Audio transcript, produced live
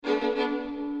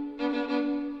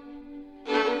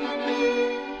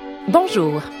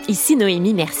Bonjour, ici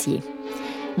Noémie Mercier.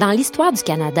 Dans l'histoire du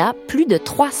Canada, plus de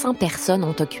 300 personnes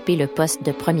ont occupé le poste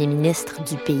de premier ministre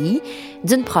du pays,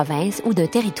 d'une province ou d'un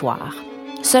territoire.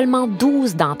 Seulement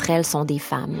 12 d'entre elles sont des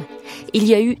femmes. Il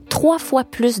y a eu 3 fois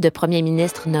plus de premiers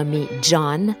ministres nommés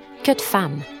John que de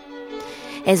femmes.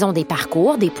 Elles ont des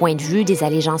parcours, des points de vue, des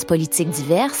allégeances politiques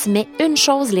diverses, mais une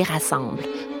chose les rassemble.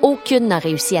 Aucune n'a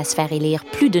réussi à se faire élire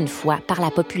plus d'une fois par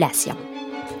la population.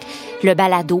 Le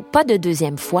balado « Pas de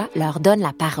deuxième fois » leur donne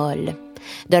la parole.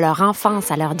 De leur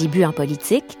enfance à leur début en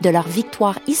politique, de leur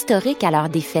victoire historique à leur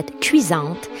défaite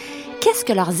cuisante, qu'est-ce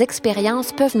que leurs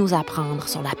expériences peuvent nous apprendre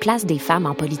sur la place des femmes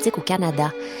en politique au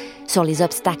Canada, sur les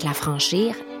obstacles à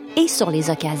franchir et sur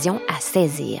les occasions à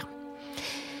saisir?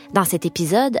 Dans cet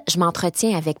épisode, je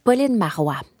m'entretiens avec Pauline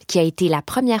Marois, qui a été la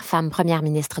première femme première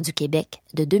ministre du Québec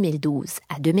de 2012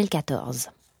 à 2014.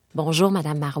 Bonjour,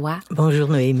 Madame Marois. Bonjour,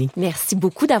 Noémie. Merci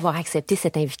beaucoup d'avoir accepté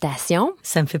cette invitation.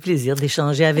 Ça me fait plaisir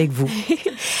d'échanger avec vous.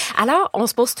 Alors, on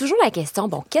se pose toujours la question,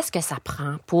 qu'est-ce que ça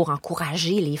prend pour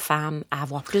encourager les femmes à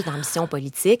avoir plus d'ambition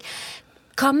politique?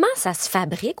 Comment ça se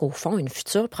fabrique, au fond, une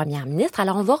future première ministre?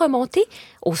 Alors, on va remonter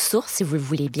aux sources, si vous le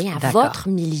voulez bien, à votre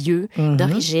milieu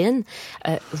d'origine.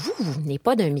 Vous venez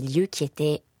pas d'un milieu qui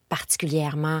était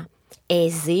particulièrement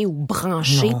aisé ou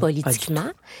branché politiquement?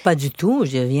 Pas du tout.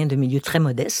 Je viens de milieu très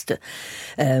modeste.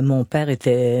 Mon père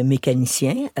était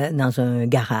mécanicien dans un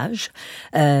garage.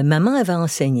 Maman avait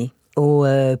enseigné au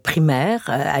primaire.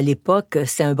 À l'époque,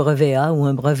 c'était un brevet A ou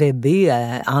un brevet B.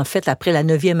 En fait, après la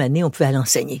 9e année, on pouvait aller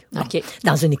enseigner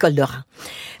dans une école de rang.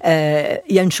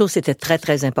 Il y a une chose, c'était très,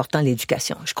 très important,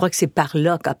 l'éducation. Je crois que c'est par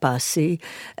là qu'a passé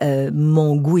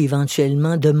mon goût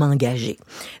éventuellement de m'engager.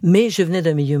 Mais je venais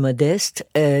d'un milieu modeste.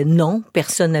 Non,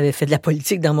 personne n'avait fait de la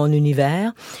politique dans mon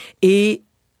univers. Et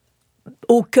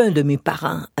aucun de mes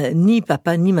parents, ni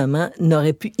papa ni maman,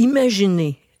 n'aurait pu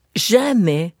imaginer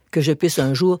jamais que je puisse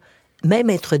un jour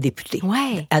même être députée.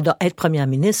 Ouais. Être première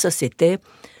ministre,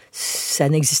 ça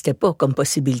n'existait pas comme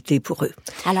possibilité pour eux.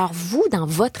 Alors vous, dans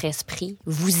votre esprit,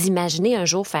 vous imaginez un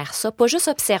jour faire ça, pas juste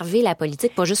observer la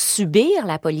politique, pas juste subir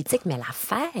la politique, mais la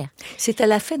faire? C'est à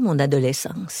la fin de mon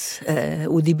adolescence,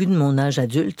 au début de mon âge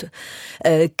adulte,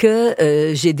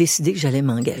 que j'ai décidé que j'allais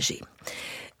m'engager.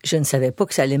 Je ne savais pas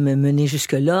que ça allait me mener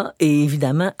jusque-là, et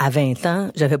évidemment, à 20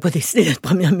 ans, j'avais pas décidé d'être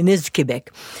première ministre du Québec.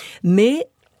 Mais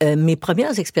mes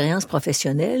premières expériences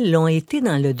professionnelles l'ont été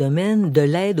dans le domaine de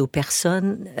l'aide aux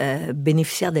personnes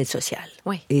bénéficiaires d'aide sociale.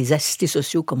 Oui. Les assistés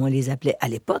sociaux, comme on les appelait à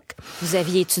l'époque. Vous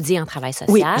aviez étudié en travail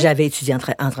social? Oui, j'avais étudié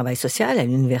en travail social à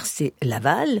l'Université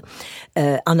Laval,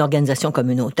 en organisation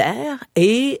communautaire,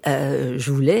 et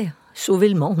je voulais sauver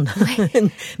le monde. Oui.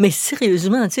 Mais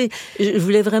sérieusement, tu sais, je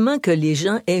voulais vraiment que les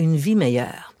gens aient une vie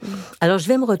meilleure. Alors, je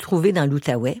vais me retrouver dans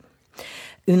l'Outaouais,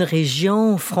 une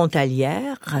région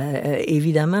frontalière,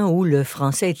 évidemment, où le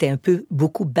français était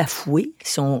beaucoup bafoué,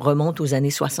 si on remonte aux années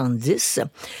 70,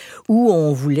 où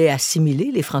on voulait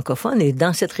assimiler les francophones, et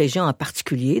dans cette région en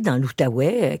particulier, dans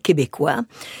l'Outaouais québécois,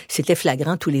 c'était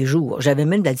flagrant tous les jours. J'avais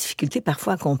même de la difficulté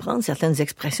parfois à comprendre certaines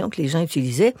expressions que les gens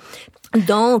utilisaient.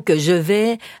 Donc, je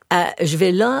vais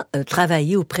là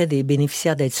travailler auprès des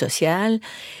bénéficiaires d'aide sociale,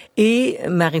 et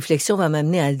ma réflexion va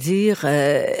m'amener à dire...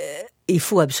 il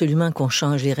faut absolument qu'on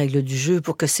change les règles du jeu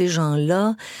pour que ces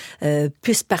gens-là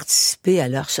puissent participer à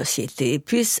leur société,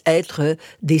 puissent être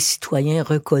des citoyens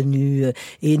reconnus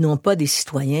et non pas des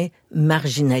citoyens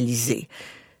marginalisés.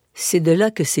 C'est de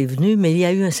là que c'est venu, mais il y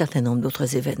a eu un certain nombre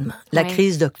d'autres événements. La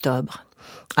crise d'octobre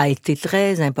a été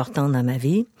très importante dans ma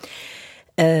vie.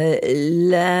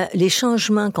 Les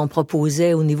changements qu'on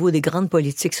proposait au niveau des grandes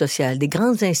politiques sociales, des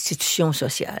grandes institutions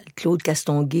sociales, Claude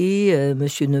Castonguay,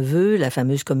 Monsieur Neveu, la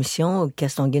fameuse commission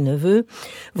Castonguay-Neveu,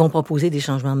 vont proposer des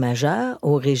changements majeurs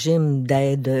au régime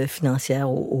d'aide financière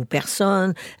aux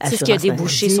personnes. C'est ce qui a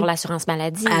débouché sur l'assurance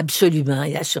maladie. Absolument,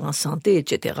 et l'assurance santé,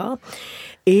 etc.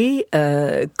 Et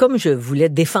comme je voulais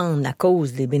défendre la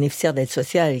cause des bénéficiaires d'aide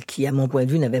sociale qui, à mon point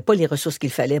de vue, n'avaient pas les ressources qu'il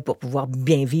fallait pour pouvoir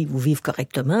bien vivre ou vivre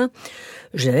correctement,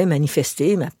 j'avais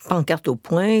manifesté ma pancarte au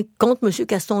poing contre M.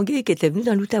 Castonguay qui était venu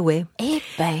dans l'Outaouais. Eh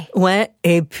ben! Ouais,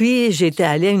 et puis j'étais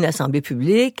allée à une assemblée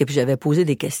publique et puis j'avais posé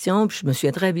des questions, puis je me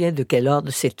souviens très bien de quel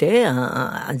ordre c'était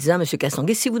en disant à M.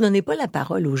 Castonguay, si vous donnez pas la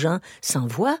parole aux gens sans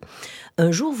voix,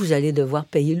 un jour vous allez devoir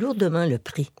payer lourdement le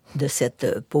prix de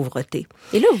cette pauvreté.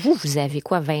 Et là, vous avez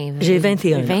quoi, 20? J'ai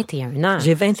 21 ans. 21 ans.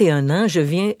 J'ai 21 ans,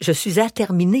 je suis à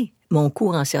terminer mon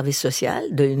cours en service social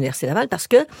de l'Université Laval parce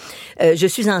que je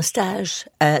suis en stage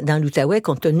dans l'Outaouais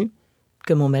compte tenu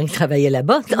que mon mari travaillait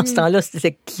là-bas. Dans ce temps-là,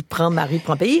 c'était qui prend mari,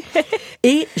 prend pays.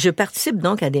 Et je participe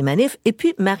donc à des manifs. Et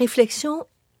puis, ma réflexion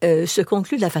se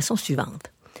conclut de la façon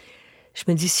suivante. Je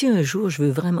me dis, si un jour je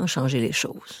veux vraiment changer les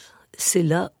choses, c'est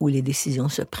là où les décisions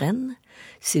se prennent,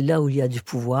 c'est là où il y a du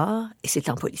pouvoir, et c'est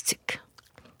en politique.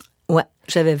 Ouais,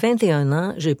 j'avais 21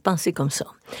 ans, j'ai pensé comme ça.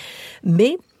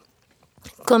 Mais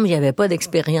comme il n'y avait pas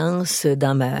d'expérience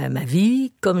dans ma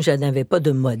vie, comme je n'avais pas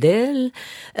de modèle,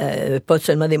 pas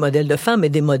seulement des modèles de femmes, mais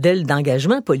des modèles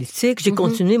d'engagement politique, j'ai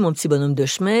continué mon petit bonhomme de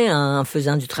chemin en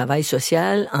faisant du travail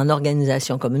social, en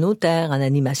organisation communautaire, en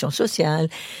animation sociale,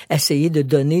 essayer de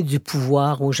donner du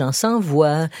pouvoir aux gens sans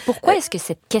voix. Pourquoi est-ce que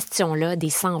cette question-là des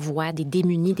sans-voix, des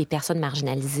démunis, des personnes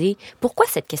marginalisées, pourquoi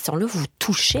cette question-là vous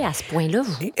touchait à ce point-là,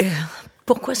 vous?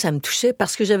 Pourquoi ça me touchait?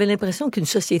 Parce que j'avais l'impression qu'une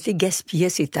société gaspillait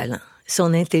ses talents,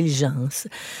 son intelligence,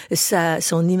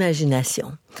 son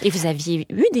imagination. Et vous aviez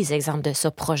eu des exemples de ça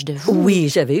proches de vous? Oui,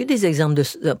 j'avais eu des exemples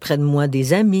près de moi,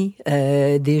 des amis,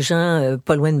 des gens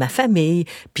pas loin de ma famille.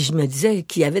 Puis je me disais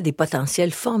qu'il y avait des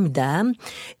potentiels formidables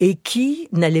et qui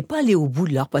n'allaient pas aller au bout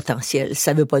de leur potentiel.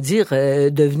 Ça veut pas dire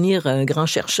devenir un grand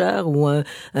chercheur ou un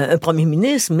premier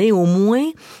ministre, mais au moins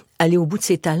aller au bout de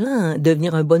ses talents,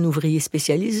 devenir un bon ouvrier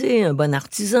spécialisé, un bon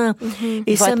artisan.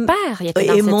 Et votre père, il était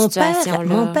dans cette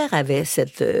situation-là. Mon père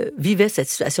vivait cette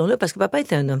situation-là parce que papa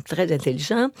était un homme très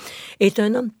intelligent, est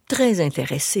un homme très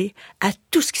intéressé à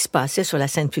tout ce qui se passait sur la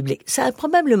scène publique. Ça a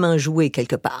probablement joué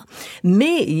quelque part.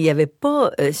 Mais il n'y avait pas,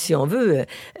 si on veut,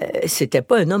 c'était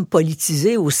pas un homme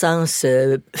politisé au sens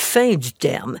fin du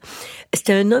terme.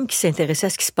 C'était un homme qui s'intéressait à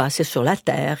ce qui se passait sur la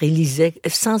terre. Il lisait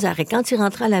sans arrêt. Quand il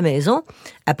rentrait à la maison,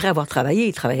 après avoir travaillé,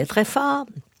 il travaillait très fort.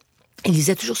 Il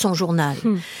lisait toujours son journal.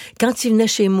 Quand il venait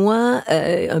chez moi,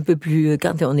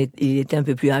 il était un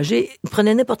peu plus âgé, il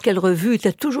prenait n'importe quelle revue, il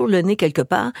était toujours le nez quelque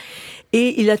part,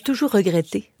 et il a toujours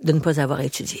regretté de ne pas avoir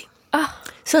étudié. Ah!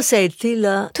 Ça a été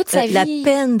toute sa vie. La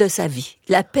peine de sa vie.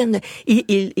 La peine. À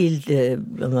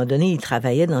un moment donné, il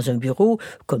travaillait dans un bureau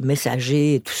comme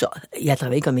messager et tout ça. Il a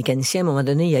travaillé comme mécanicien. À un moment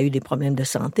donné, il a eu des problèmes de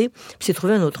santé, puis il s'est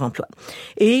trouvé un autre emploi.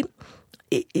 Et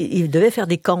il devait faire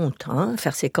des comptes,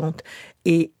 faire ses comptes.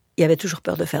 Et il avait toujours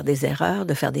peur de faire des erreurs,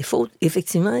 de faire des fautes.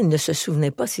 Effectivement, il ne se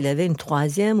souvenait pas s'il avait une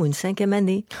 3e ou une 5e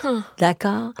année.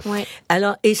 D'accord? Ouais.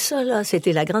 Alors, et ça, là,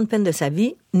 c'était la grande peine de sa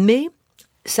vie, mais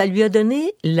ça lui a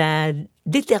donné la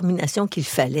détermination qu'il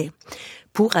fallait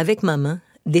pour, avec maman,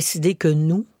 décider que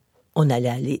nous, on allait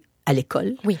aller à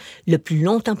l'école le plus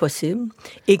longtemps possible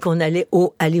et qu'on allait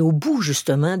aller au bout,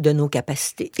 justement, de nos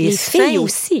capacités. Et filles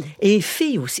aussi. Et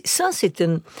filles aussi. Ça, c'est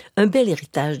un bel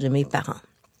héritage de mes parents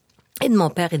et de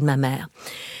mon père et de ma mère.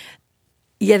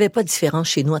 Il n'y avait pas de différence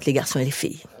chez nous entre les garçons et les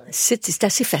filles. C'est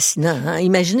assez fascinant. Hein?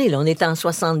 Imaginez, là, on est en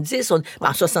 70.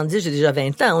 En 70, j'ai déjà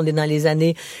 20 ans. On est dans les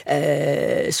années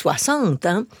 60.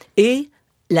 Hein? Et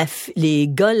les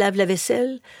gars lavent la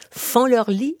vaisselle, font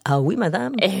leur lit. Ah oui,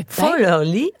 madame. Font leur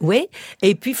lit, oui.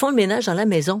 Et puis font le ménage dans la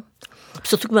maison.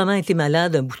 Surtout que maman était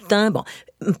malade un bout de temps. Bon,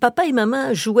 papa et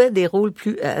maman jouaient des rôles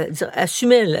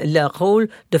assumaient leur rôle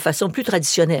de façon plus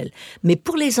traditionnelle. Mais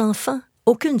pour les enfants,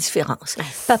 aucune différence.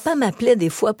 Papa m'appelait des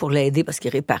fois pour l'aider parce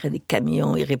qu'il réparait des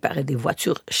camions, il réparait des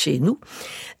voitures chez nous.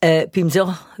 Puis il me disait,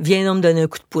 viens donc me donner un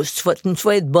coup de pouce. Tu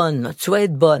vas être bonne, là. Tu vas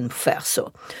être bonne pour faire ça.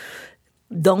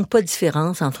 Donc, pas de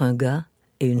différence entre un gars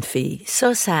et une fille.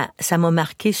 Ça m'a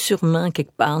marqué sûrement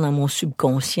quelque part dans mon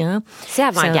subconscient. C'est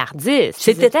avant-gardiste.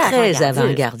 C'était très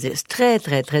avant-gardiste. Très,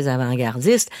 très, très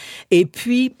avant-gardiste. Et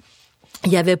puis, il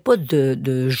n'y avait pas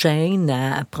de gêne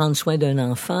à prendre soin d'un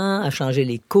enfant, à changer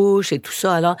les couches et tout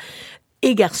ça. Alors,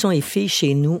 et garçons et filles,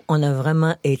 chez nous, on a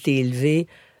vraiment été élevés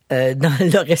dans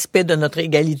le respect de notre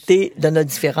égalité, de notre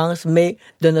différence, mais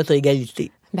de notre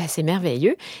égalité. Ben, c'est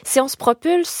merveilleux. Si on se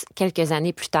propulse quelques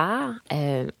années plus tard,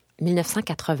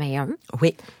 1981.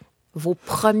 Oui. Vos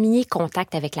premiers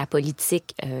contacts avec la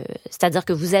politique, c'est-à-dire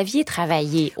que vous aviez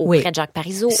travaillé auprès de Jacques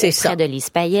Parizeau, auprès de Lise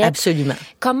Payette. Absolument.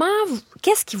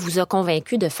 Qu'est-ce qui vous a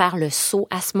convaincu de faire le saut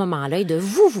à ce moment-là et de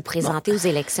vous présenter aux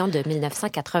élections de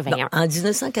 1981? En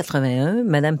 1981,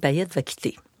 Mme Payette va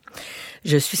quitter.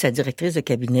 Je suis sa directrice de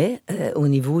cabinet au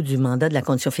niveau du mandat de la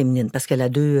condition féminine parce qu'elle a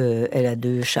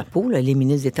deux chapeaux, là, les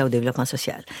ministres d'État au développement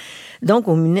social. Donc,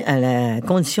 à la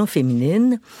condition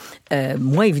féminine,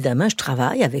 moi, évidemment, je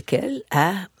travaille avec elle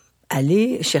à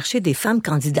aller chercher des femmes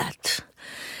candidates.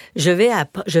 Je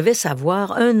vais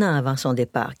savoir 1 an avant son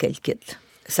départ qu'elle quitte.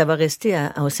 Ça va rester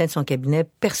au sein de son cabinet.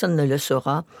 Personne ne le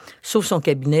saura, sauf son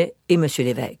cabinet et M.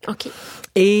 Lévesque. OK.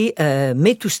 Et,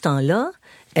 mais tout ce temps-là,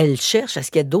 elle cherche à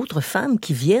ce qu'il y ait d'autres femmes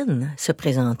qui viennent se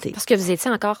présenter. Parce que vous étiez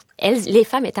les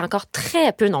femmes étaient encore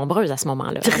très peu nombreuses à ce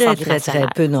moment-là. Très, très, très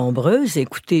peu nombreuses.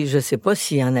 Écoutez, je sais pas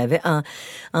s'il y en avait.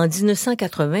 En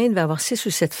 1980, il devait y avoir 6 ou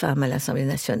 7 femmes à l'Assemblée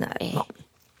nationale. Bon.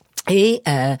 Et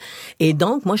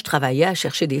donc, moi, je travaillais à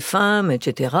chercher des femmes,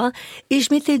 etc. Et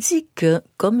je m'étais dit que,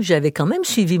 comme j'avais quand même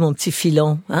suivi mon petit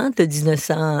filon de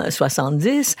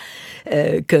 1970,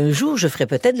 qu'un jour, je ferais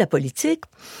peut-être de la politique,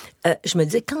 je me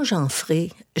disais, quand j'en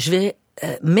ferai, je vais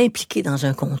m'impliquer dans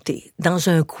un comté, dans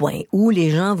un coin où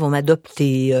les gens vont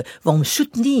m'adopter, vont me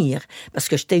soutenir, parce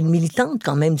que j'étais une militante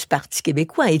quand même du Parti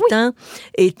québécois.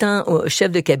 Étant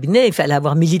chef de cabinet, il fallait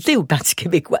avoir milité au Parti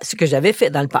québécois, ce que j'avais fait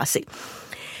dans le passé.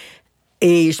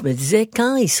 Et je me disais,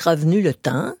 quand il sera venu le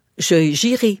temps,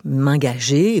 j'irai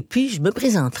m'engager et puis je me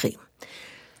présenterai.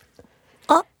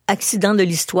 Ah, accident de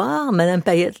l'histoire, Mme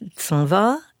Payette s'en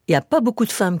va, il n'y a pas beaucoup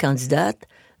de femmes candidates.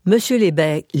 Monsieur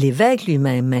l'évêque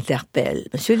lui-même m'interpelle.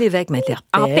 Monsieur l'évêque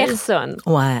m'interpelle. En personne.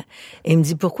 Ouais. Et il me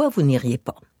dit, pourquoi vous n'iriez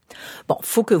pas? Bon,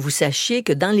 faut que vous sachiez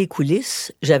que dans les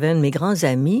coulisses, j'avais un de mes grands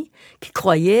amis qui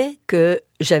croyait que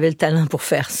j'avais le talent pour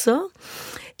faire ça.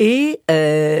 Et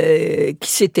qui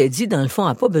s'était dit, dans le fond, elle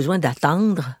n'a pas besoin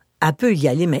d'attendre. Elle peut y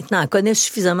aller maintenant. Elle connaît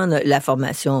suffisamment la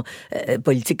formation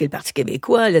politique et le Parti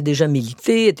québécois. Elle a déjà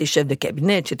milité, était chef de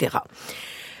cabinet, etc.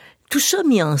 Tout ça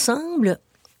mis ensemble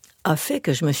a fait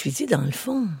que je me suis dit, dans le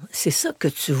fond, c'est ça que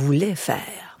tu voulais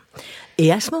faire.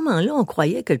 Et à ce moment-là, on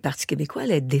croyait que le Parti québécois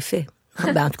allait être défait.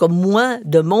 En tout cas, moi,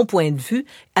 de mon point de vue,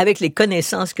 avec les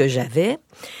connaissances que j'avais,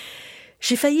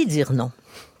 j'ai failli dire non.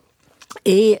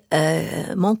 Et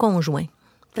mon conjoint,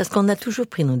 parce qu'on a toujours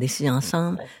pris nos décisions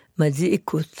ensemble, m'a dit,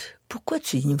 écoute, pourquoi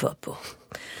tu n'y vas pas?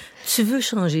 Tu veux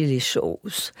changer les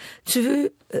choses. Tu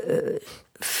veux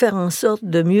faire en sorte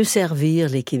de mieux servir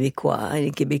les Québécois et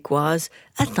les Québécoises.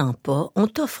 Attends pas, on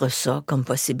t'offre ça comme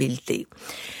possibilité.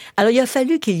 Alors, il a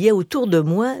fallu qu'il y ait autour de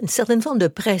moi une certaine forme de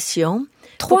pression.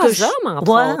 3 hommes,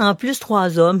 entre autres. En plus,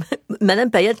 3 hommes.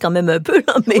 Madame Payette, quand même un peu,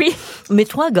 là, mais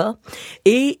 3 gars.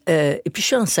 Et puis, je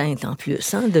suis enceinte, en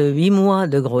plus, de 8 mois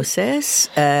de grossesse.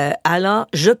 Alors,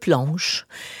 je plonge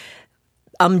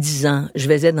en me disant, je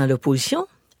vais être dans l'opposition,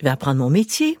 je vais apprendre mon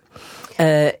métier.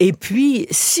 Et puis,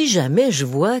 si jamais je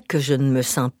vois que je ne me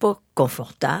sens pas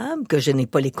confortable, que je n'ai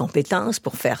pas les compétences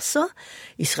pour faire ça,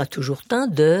 il sera toujours temps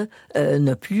de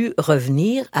ne plus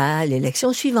revenir à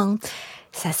l'élection suivante.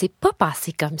 Ça s'est pas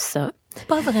passé comme ça.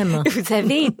 Pas vraiment. Vous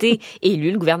avez été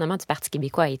élu, le gouvernement du Parti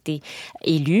québécois a été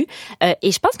élu,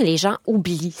 et je pense que les gens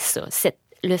oublient ça.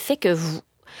 Le fait que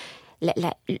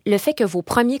vos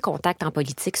premiers contacts en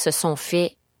politique se sont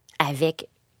faits avec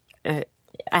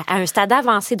à un stade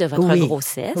avancé de votre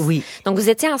grossesse. Oui. Donc, vous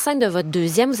étiez enceinte de votre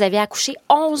deuxième. Vous avez accouché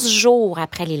 11 jours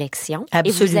après l'élection.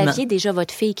 Absolument. Et vous aviez déjà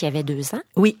votre fille qui avait 2 ans.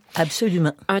 Oui,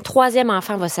 absolument. Un 3e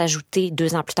enfant va s'ajouter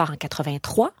 2 ans plus tard, en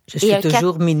 83. Je suis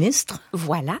toujours ministre.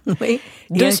 Voilà. Oui.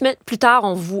 2 semaines plus tard,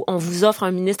 on vous offre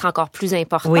un ministre encore plus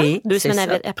important. Oui, 2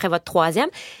 semaines après votre 3e.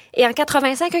 Et en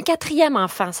 85, un 4e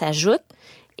enfant s'ajoute.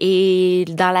 Et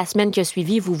dans la semaine qui a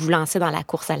suivi, vous vous lancez dans la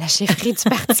course à la chefferie du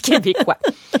Parti québécois.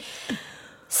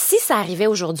 Si ça arrivait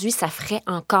aujourd'hui, ça ferait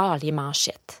encore les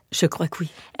manchettes. Je crois que oui.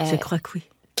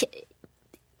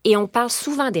 Et on parle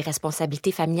souvent des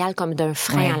responsabilités familiales comme d'un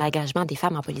frein à l'engagement des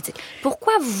femmes en politique.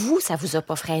 Pourquoi ça vous a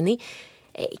pas freiné?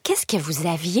 Qu'est-ce que vous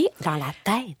aviez dans la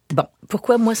tête? Bon,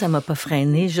 pourquoi moi, ça m'a pas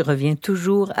freiné? Je reviens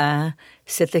toujours à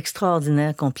cette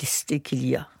extraordinaire complicité qu'il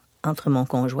y a entre mon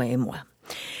conjoint et moi.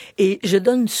 Et je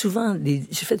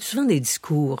fais souvent des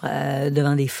discours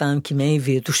devant des femmes qui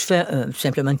m'invitent, ou je fais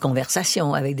simplement une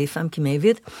conversation avec des femmes qui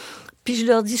m'invitent. Puis je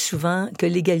leur dis souvent que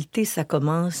l'égalité, ça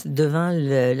commence devant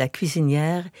la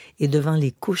cuisinière et devant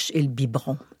les couches et le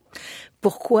biberon.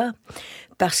 Pourquoi?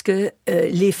 Parce que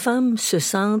les femmes se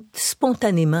sentent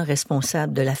spontanément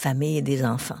responsables de la famille et des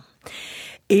enfants.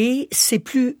 Et c'est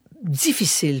plus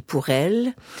difficile pour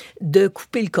elles de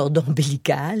couper le cordon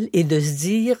ombilical et de se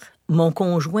dire mon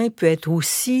conjoint peut être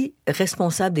aussi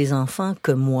responsable des enfants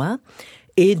que moi.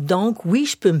 Et donc, oui,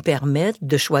 je peux me permettre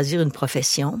de choisir une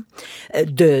profession,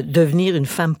 de devenir une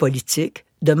femme politique,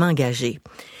 de m'engager.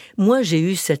 Moi, j'ai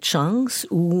eu cette chance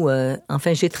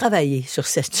j'ai travaillé sur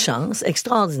cette chance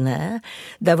extraordinaire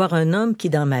d'avoir un homme qui,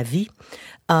 dans ma vie,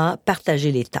 a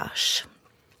partagé les tâches.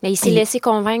 Mais il s'est laissé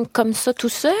convaincre comme ça tout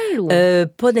seul? Ou?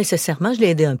 Pas nécessairement, je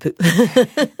l'ai aidé un peu.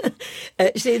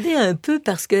 Je l'ai aidé un peu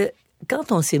parce que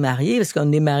quand on s'est mariés, parce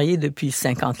qu'on est mariés depuis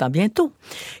 50 ans bientôt,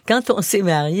 quand on s'est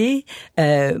mariés,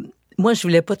 moi, je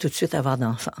voulais pas tout de suite avoir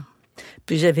d'enfants.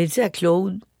 Puis j'avais dit à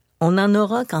Claude, on en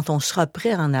aura quand on sera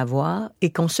prêt à en avoir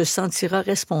et qu'on se sentira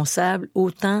responsable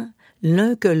autant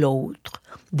l'un que l'autre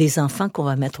des enfants qu'on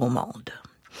va mettre au monde.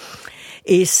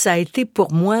 Et ça a été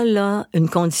pour moi, là, une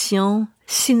condition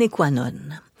sine qua non.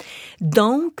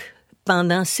 Donc,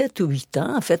 pendant 7 ou 8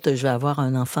 ans, en fait, je vais avoir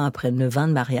un enfant après 9 ans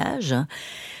de mariage,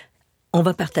 on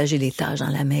va partager les tâches dans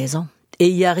la maison. Et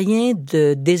il n'y a rien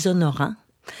de déshonorant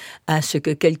à ce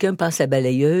que quelqu'un passe la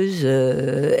balayeuse,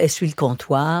 essuie le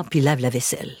comptoir, puis lave la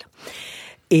vaisselle.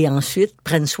 Et ensuite,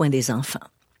 prenne soin des enfants.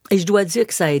 Et je dois dire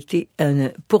que ça a été,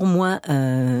 pour moi,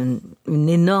 une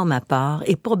énorme apport,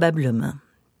 et probablement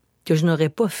que je n'aurais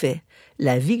pas fait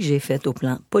la vie que j'ai faite au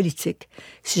plan politique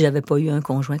si j'avais pas eu un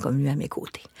conjoint comme lui à mes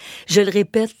côtés. Je le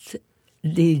répète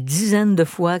des dizaines de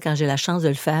fois quand j'ai la chance de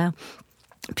le faire.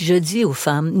 Puis je dis aux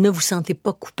femmes, ne vous sentez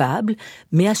pas coupable,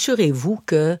 mais assurez-vous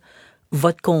que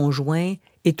votre conjoint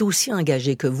est aussi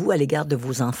engagé que vous à l'égard de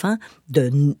vos enfants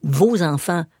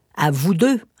à vous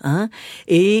deux, hein.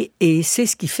 Et c'est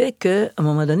ce qui fait que, à un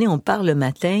moment donné, on part le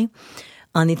matin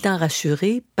en étant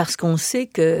rassuré parce qu'on sait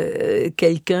que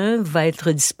quelqu'un va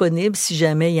être disponible si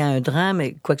jamais il y a un drame,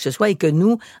 quoi que ce soit, et que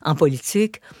nous, en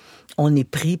politique, on est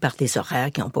pris par des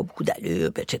horaires qui n'ont pas beaucoup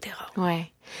d'allure, etc.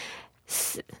 Ouais.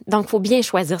 Donc, il faut bien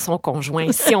choisir son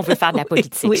conjoint si on veut faire de la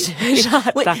politique. Oui.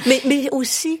 Mais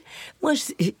aussi, moi,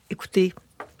 écoutez,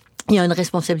 il y a une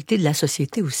responsabilité de la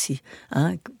société aussi.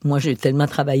 Hein? Moi, j'ai tellement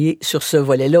travaillé sur ce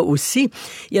volet-là aussi.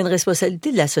 Il y a une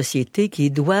responsabilité de la société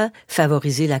qui doit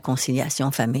favoriser la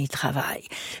conciliation famille-travail.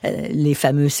 Les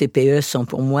fameux CPE sont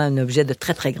pour moi un objet de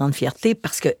très, très grande fierté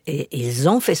parce que ils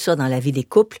ont fait ça dans la vie des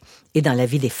couples et dans la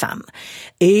vie des femmes.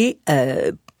 Et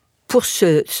pour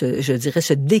je dirais,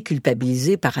 se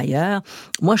déculpabiliser par ailleurs,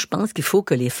 moi, je pense qu'il faut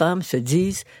que les femmes se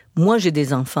disent, moi, j'ai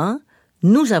des enfants,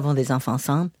 nous avons des enfants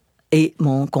ensemble, et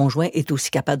mon conjoint est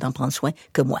aussi capable d'en prendre soin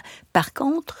que moi. Par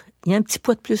contre, il y a un petit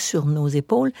poids de plus sur nos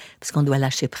épaules parce qu'on doit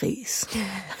lâcher prise.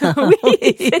 Oui,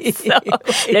 c'est ça.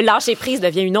 Le lâcher prise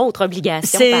devient une autre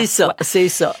obligation. C'est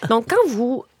ça. Donc,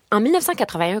 en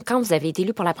 1981, quand vous avez été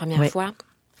élu pour la première fois,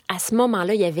 à ce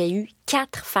moment-là, il y avait eu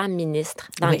 4 femmes ministres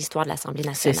dans l'histoire de l'Assemblée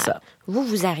nationale. C'est ça.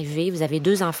 Vous arrivez, vous avez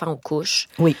 2 enfants aux couches.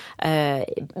 Oui.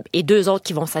 Et 2 autres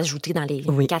qui vont s'ajouter dans les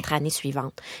 4 années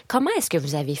suivantes. Comment est-ce que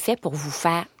vous avez fait pour vous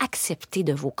faire accepter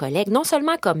de vos collègues, non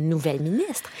seulement comme nouvelle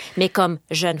ministre, mais comme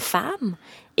jeune femme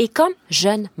et comme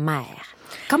jeune mère?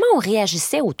 Comment on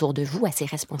réagissait autour de vous à ces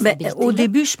responsabilités? Au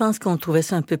début, je pense qu'on trouvait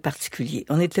ça un peu particulier.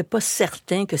 On n'était pas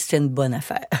certain que c'était une bonne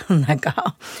affaire,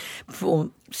 d'accord?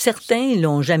 Certains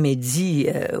l'ont jamais dit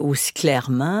aussi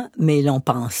clairement, mais ils l'ont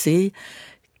pensé.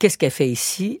 Qu'est-ce qu'elle fait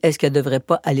ici? Est-ce qu'elle devrait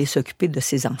pas aller s'occuper de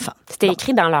ses enfants? C'était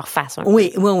écrit dans leur face.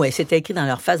 Oui, c'était écrit dans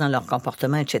leur face, dans leur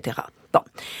comportement, etc. Bon.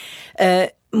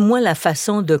 Moi, la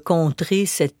façon de contrer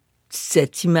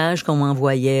cette image qu'on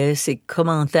m'envoyait, ces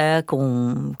commentaires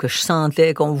que je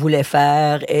sentais qu'on voulait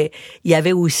faire, et il y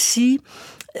avait aussi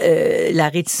la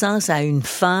réticence à une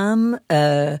femme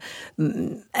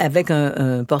avec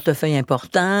un portefeuille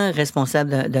important,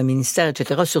 responsable d'un ministère,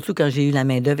 etc., surtout quand j'ai eu la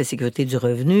main-d'œuvre et sécurité du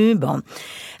revenu. Bon,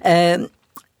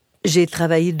 j'ai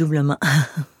travaillé doublement.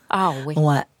 Ah oui.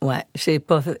 Ouais. J'ai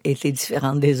pas été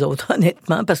différente des autres,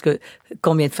 honnêtement, parce que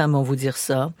combien de femmes vont vous dire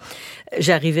ça?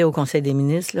 J'arrivais au Conseil des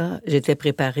ministres, là, j'étais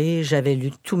préparée, j'avais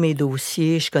lu tous mes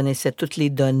dossiers, je connaissais toutes les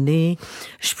données,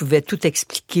 je pouvais tout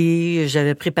expliquer,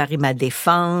 j'avais préparé ma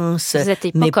défense. Vous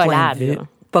étiez pas collable.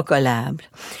 Pas collable.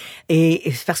 Et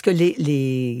c'est parce que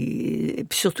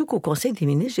puis surtout qu'au Conseil des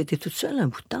ministres, j'étais toute seule un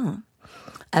bout de temps. Hein.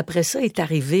 Après ça est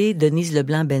arrivée Denise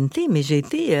Leblanc-Benté, mais j'ai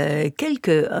été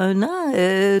un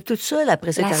an toute seule.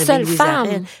 Après ça est arrivée Louise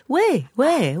Arel.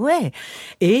 Ouais.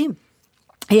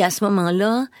 Et à ce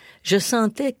moment-là, je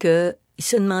sentais que il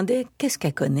se demandait qu'est-ce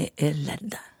qu'elle connaît elle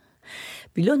là-dedans.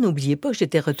 Puis là, n'oubliez pas que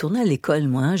j'étais retournée à l'école,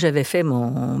 moi. Hein. J'avais fait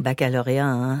mon baccalauréat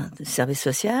en service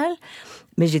social,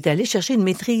 mais j'étais allée chercher une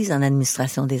maîtrise en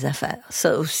administration des affaires.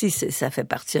 Ça aussi, ça fait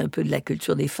partie un peu de la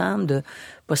culture des femmes, de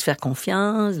pas se faire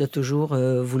confiance, de toujours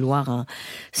vouloir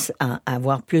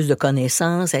avoir plus de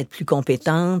connaissances, être plus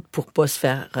compétente pour pas se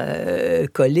faire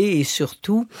coller et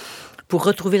surtout pour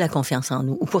retrouver la confiance en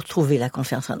nous ou pour trouver la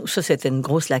confiance en nous. Ça, c'était une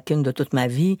grosse lacune de toute ma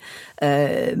vie.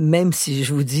 Même si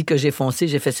je vous dis que j'ai foncé,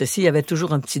 j'ai fait ceci, il y avait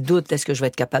toujours un petit doute, est-ce que je vais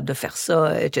être capable de faire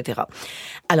ça, etc.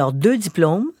 Alors, 2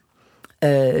 diplômes.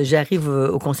 J'arrive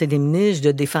au Conseil des ministres, je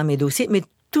défends mes dossiers, mais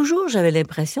toujours, j'avais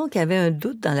l'impression qu'il y avait un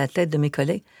doute dans la tête de mes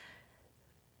collègues.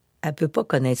 Elle peut pas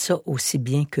connaître ça aussi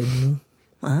bien que nous.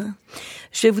 Hein?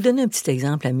 Je vais vous donner un petit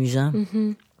exemple amusant.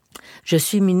 Mm-hmm. Je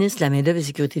suis ministre de la main-d'œuvre et de la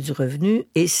sécurité du revenu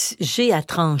et j'ai à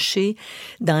trancher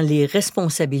dans les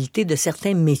responsabilités de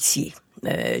certains métiers.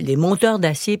 Les monteurs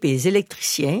d'acier et les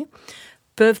électriciens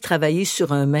peuvent travailler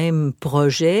sur un même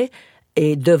projet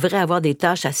et devraient avoir des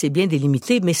tâches assez bien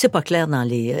délimitées, mais c'est pas clair dans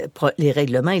les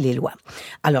règlements et les lois.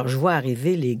 Alors, je vois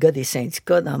arriver les gars des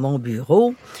syndicats dans mon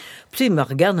bureau, puis ils me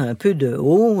regardent un peu de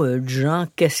haut, du genre,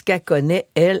 qu'est-ce qu'elle connaît,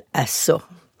 elle, à ça?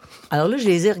 Alors là, je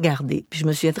les ai regardés, puis je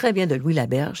me souviens très bien de Louis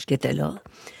Laberge, qui était là.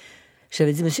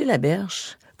 J'avais dit, Monsieur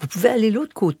Laberge, Vous pouvez aller de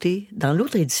l'autre côté, dans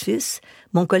l'autre édifice.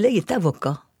 Mon collègue est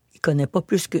avocat. Il connaît pas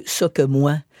plus que ça que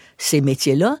moi, ces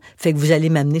métiers-là. Fait que vous allez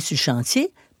m'amener sur le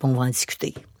chantier, puis on va en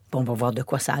discuter. Puis on va voir de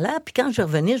quoi ça a l'air. Puis quand je vais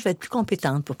revenir, je vais être plus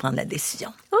compétente pour prendre la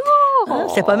décision.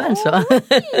 C'est pas mal, ça.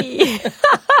 Oui.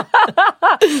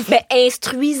 Mais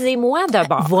instruisez-moi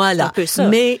d'abord. Voilà. C'est un peu ça.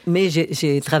 Mais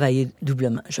j'ai travaillé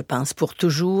doublement, je pense, pour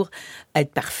toujours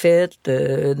être parfaite,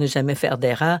 ne jamais faire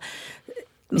d'erreur.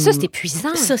 Mais ça, c'est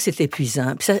épuisant. Ça, c'est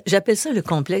épuisant. Puis j'appelle ça le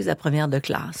complexe de la première de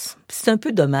classe. Puis c'est un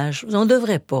peu dommage. On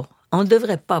devrait pas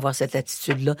avoir cette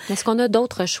attitude-là. Est-ce qu'on a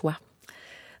d'autres choix?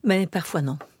 Mais parfois,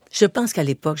 non. Je pense qu'à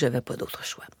l'époque, j'avais pas d'autre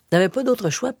choix. J'avais pas d'autre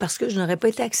choix parce que je n'aurais pas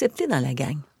été acceptée dans la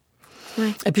gang.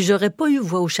 Oui. Et puis, j'aurais pas eu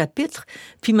voix au chapitre,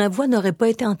 puis ma voix n'aurait pas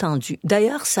été entendue.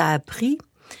 D'ailleurs, ça a pris...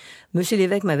 Monsieur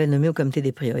l'évêque m'avait nommé au comité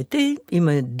des priorités. Il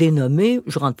m'a dénommé.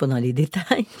 Je rentre pas dans les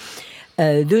détails.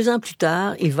 2 ans plus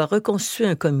tard, il va reconstituer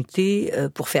un comité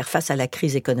pour faire face à la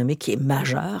crise économique qui est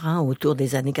majeure, autour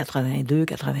des années 82,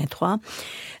 83.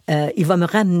 Il va me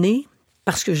ramener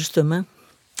parce que, justement,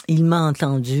 il m'a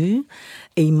entendu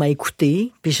et il m'a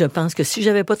écouté. Puis je pense que si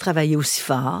j'avais pas travaillé aussi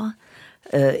fort,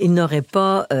 il n'aurait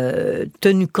pas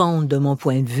tenu compte de mon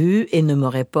point de vue et ne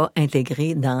m'aurait pas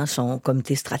intégré dans son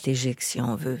comité stratégique, si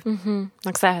on veut. Mm-hmm.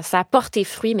 Donc, ça a porté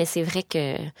fruit, mais c'est vrai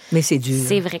que... Mais c'est dur.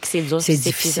 C'est vrai que c'est dur, c'est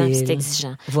difficile, difficile, c'est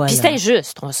exigeant. Voilà. Puis c'est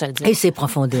injuste, on va se le dire. Et c'est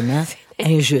profondément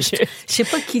injuste. Je sais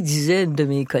pas qui disait, de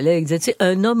mes collègues, disait, tu sais,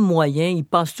 un homme moyen, il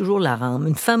passe toujours la rampe.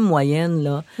 Une femme moyenne,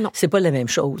 là, c'est pas la même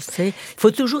chose, tu sais. Il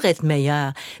faut toujours être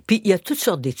meilleur. Puis il y a toutes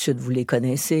sortes d'études, vous les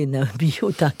connaissez, Naomi,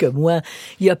 autant que moi.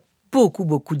 Il y a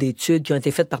beaucoup d'études qui ont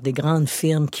été faites par des grandes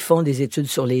firmes qui font des études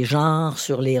sur les genres,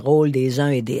 sur les rôles des uns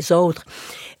et des autres.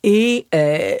 Et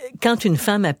quand une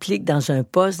femme applique dans un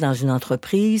poste, dans une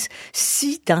entreprise,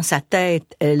 si dans sa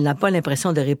tête, elle n'a pas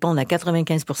l'impression de répondre à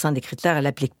 95% des critères, elle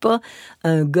n'applique pas,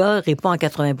 un gars répond à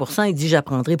 80%, il dit «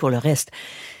 j'apprendrai pour le reste ».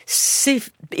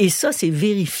 Et ça, c'est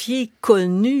vérifié,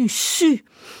 connu, su.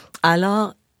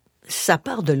 Alors, ça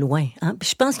part de loin. Puis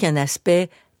je pense qu'il y a un aspect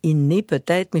inné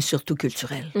peut-être, mais surtout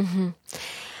culturel. Mm-hmm.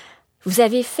 Vous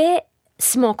avez fait,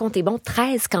 si mon compte est bon,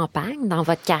 13 campagnes dans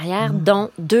votre carrière, dont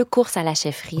 2 courses à la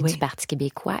chefferie du Parti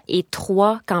québécois et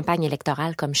 3 campagnes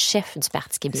électorales comme chef du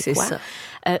Parti québécois. C'est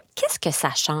ça. Qu'est-ce que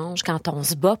ça change quand on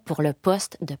se bat pour le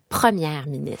poste de première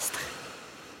ministre?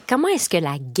 Comment est-ce que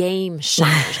la game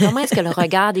change? Comment est-ce que le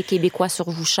regard des Québécois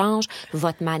sur vous change?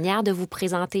 Votre manière de vous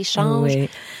présenter change? Oui.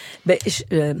 Ben,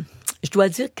 je dois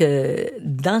dire que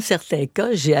dans certains cas,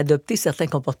 j'ai adopté certains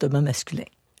comportements masculins.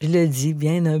 Je le dis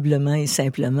bien humblement et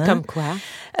simplement. Comme quoi?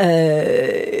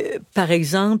 Par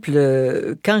exemple,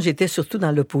 quand j'étais surtout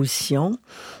dans l'opposition,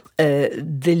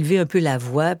 d'élever un peu la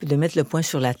voix puis de mettre le poing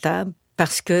sur la table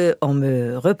parce que on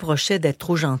me reprochait d'être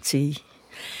trop gentille.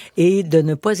 Et de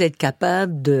ne pas être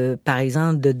capable de, par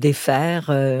exemple, de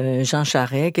défaire Jean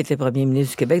Charest, qui était premier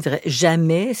ministre du Québec, dirait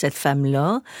jamais cette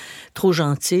femme-là, trop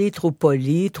gentille, trop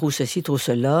polie, trop ceci, trop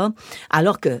cela.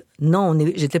 Alors que non,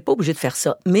 j'étais pas obligée de faire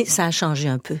ça, mais ça a changé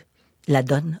un peu la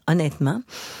donne, honnêtement.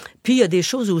 Puis il y a des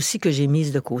choses aussi que j'ai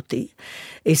mises de côté.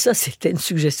 Et ça, c'était une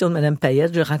suggestion de Mme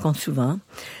Payette, je le raconte souvent.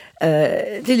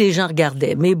 Les gens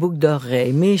regardaient mes boucles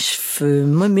d'oreilles, mes cheveux,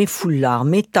 mes foulards,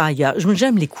 mes tailleurs.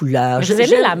 J'aime les couleurs. J'aime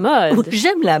la mode.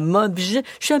 J'aime la mode. Je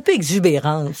suis un peu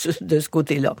exubérante de ce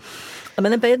côté-là.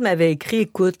 Mme Payette m'avait écrit,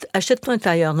 écoute, achète-toi un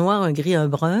tailleur noir, un gris, un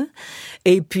brun,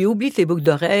 et puis oublie tes boucles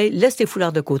d'oreilles, laisse tes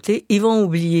foulards de côté. Ils vont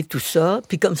oublier tout ça,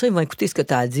 puis comme ça, ils vont écouter ce que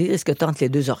tu as à dire et ce que tu as entre les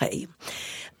 2 oreilles.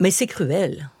 Mais c'est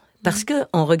cruel. Parce que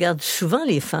on regarde souvent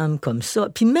les femmes comme ça,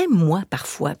 puis même moi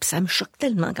parfois, puis ça me choque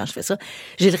tellement quand je fais ça,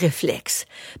 j'ai le réflexe.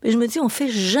 Mais je me dis, on fait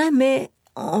jamais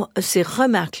ces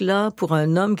remarques-là pour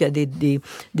un homme qui a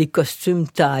des costumes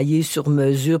taillés sur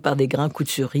mesure par des grands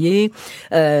couturiers,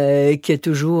 qui est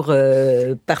toujours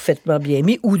parfaitement bien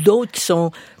mis, ou d'autres qui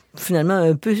sont finalement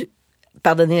un peu,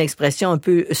 pardonnez l'expression, un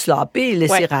peu sloppés,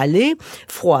 laisser aller,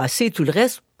 froisser, tout le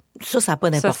reste. Ça n'a pas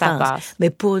d'importance. Ça passe. Mais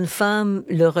pour une femme,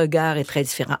 le regard est très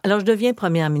différent. Alors, je deviens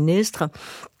première ministre.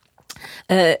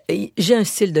 J'ai un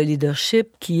style de leadership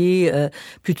qui est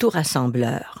plutôt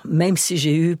rassembleur. Même si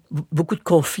j'ai eu beaucoup de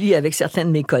conflits avec certains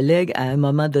de mes collègues à un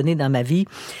moment donné dans ma vie,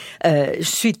 je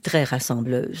suis très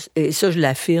rassembleuse. Et ça, je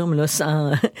l'affirme là,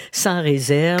 sans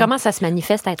réserve. Comment ça se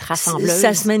manifeste à être rassembleuse?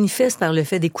 Ça se manifeste par le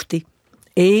fait d'écouter.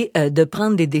 Et de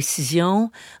prendre des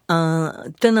décisions en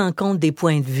tenant compte des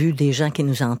points de vue des gens qui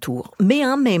nous entourent. Mais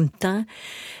en même temps,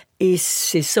 et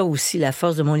c'est ça aussi la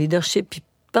force de mon leadership, puis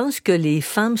je pense que les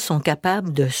femmes sont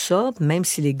capables de ça, même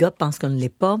si les gars pensent qu'on ne l'est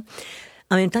pas,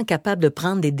 en même temps capables de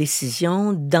prendre des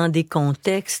décisions dans des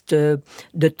contextes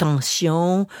de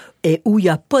tension et où il n'y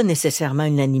a pas nécessairement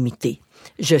une unanimité.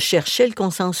 je cherchais le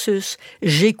consensus,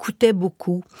 j'écoutais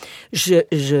beaucoup,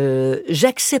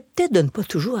 j'acceptais de ne pas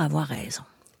toujours avoir raison.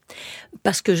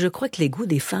 Parce que je crois que l'ego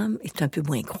des femmes est un peu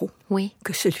moins gros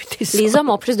que celui des hommes. Les hommes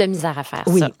ont plus de misère à faire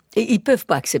ça. Oui, et ils peuvent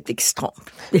pas accepter qu'ils se trompent.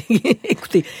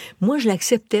 Écoutez, moi, je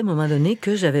l'acceptais à un moment donné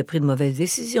que j'avais pris de mauvaises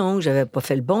décisions, que j'avais pas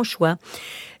fait le bon choix.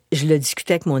 Je le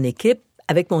discutais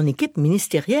avec mon équipe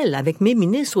ministérielle, avec mes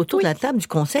ministres autour de la table du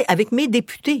Conseil, avec mes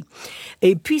députés.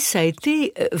 Et puis, ça a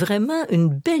été vraiment une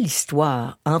belle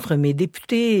histoire entre mes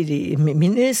députés et mes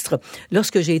ministres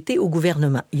lorsque j'ai été au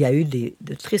gouvernement. Il y a eu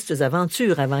de tristes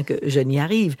aventures avant que je n'y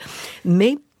arrive,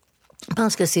 mais je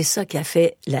pense que c'est ça qui a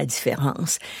fait la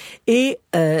différence. Et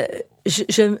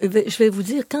je vais vous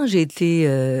dire, quand j'ai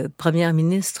été première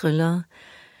ministre, là,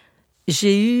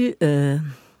 j'ai eu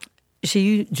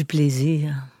du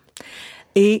plaisir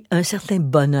et un certain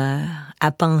bonheur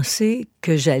à penser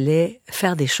que j'allais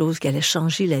faire des choses qui allaient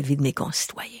changer la vie de mes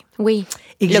concitoyens. Oui,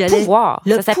 et le pouvoir.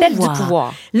 Ça s'appelle du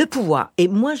pouvoir. Le pouvoir. Et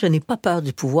moi, je n'ai pas peur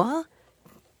du pouvoir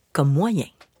comme moyen.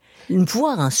 Le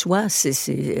pouvoir en soi,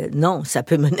 non, ça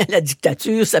peut mener à la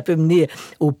dictature, ça peut mener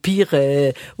aux pires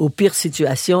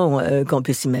situations qu'on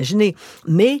puisse imaginer.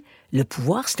 Mais le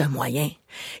pouvoir, c'est un moyen.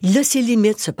 Il a ses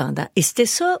limites, cependant. Et c'était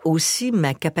ça aussi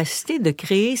ma capacité de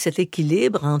créer cet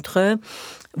équilibre entre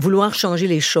vouloir changer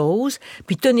les choses,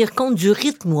 puis tenir compte du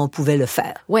rythme où on pouvait le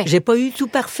faire. Ouais. J'ai pas eu tout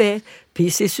parfait.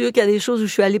 Puis c'est sûr qu'il y a des choses où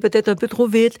je suis allée peut-être un peu trop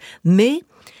vite. Mais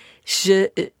je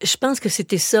pense que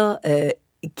c'était ça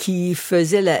qui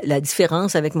faisait la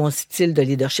différence avec mon style de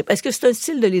leadership. Est-ce que c'est un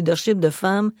style de leadership de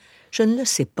femme? Je ne le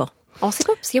sais pas. On ne sait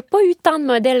pas, parce qu'il n'y a pas eu tant de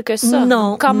modèles que ça.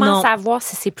 Non, comment savoir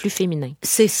si c'est plus féminin?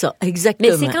 C'est ça, exactement.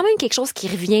 Mais c'est quand même quelque chose qui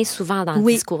revient souvent dans le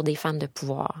discours des femmes de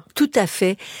pouvoir. Tout à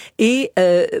fait. Et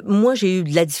moi, j'ai eu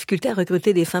de la difficulté à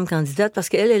recruter des femmes candidates parce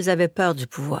qu'elles avaient peur du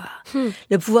pouvoir.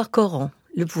 Le pouvoir corrompt.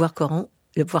 Le pouvoir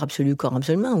absolu corrompt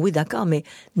absolument, oui, d'accord, mais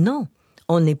non,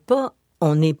 on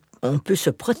peut se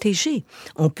protéger,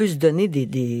 on peut se donner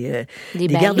des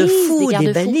garde-fous,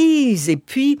 des balises, et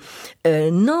puis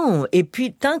non, et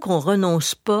puis tant qu'on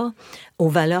renonce pas aux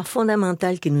valeurs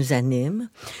fondamentales qui nous animent,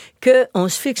 que on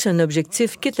se fixe un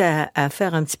objectif, quitte à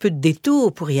faire un petit peu de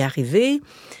détour pour y arriver.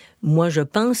 Moi, je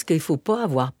pense qu'il faut pas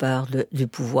avoir peur du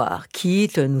pouvoir, qui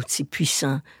est un outil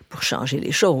puissant pour changer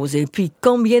les choses. Et puis,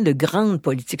 combien de grandes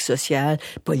politiques sociales,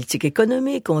 politiques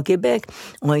économiques au Québec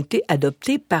ont été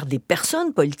adoptées par des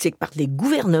personnes politiques, par des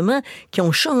gouvernements qui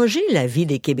ont changé la vie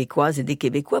des Québécoises et des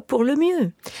Québécois pour le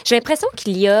mieux. J'ai l'impression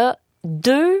qu'il y a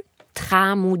deux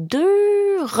trames ou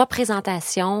deux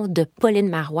représentations de Pauline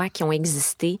Marois qui ont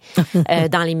existé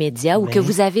dans les médias ou que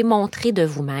vous avez montré de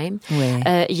vous-même.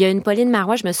 Il y a une Pauline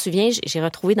Marois, je me souviens, j'ai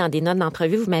retrouvé dans des notes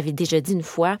d'entrevue, vous m'avez déjà dit une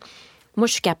fois, moi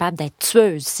je suis capable d'être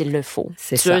tueuse s'il le faut.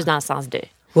 Tueuse dans le sens de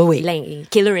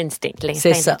killer instinct,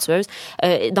 l'instinct de tueuse.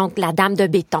 Donc la dame de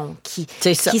béton qui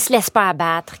se laisse pas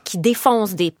abattre, qui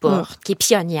défonce des portes, qui est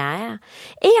pionnière.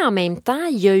 Et en même temps,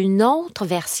 il y a une autre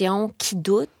version qui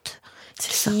doute,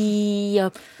 qui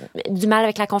a du mal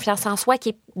avec la confiance en soi,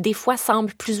 qui des fois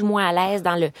semble plus ou moins à l'aise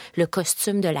dans le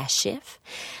costume de la chef.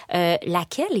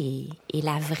 Laquelle est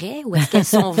la vraie ou est-ce qu'elles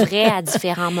sont vraies à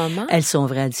différents moments? Elles sont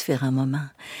vraies à différents moments.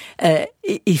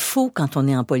 Il faut, quand on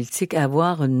est en politique,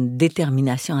 avoir une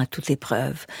détermination à toute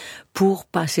épreuve pour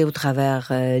passer au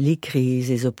travers les crises,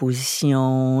 les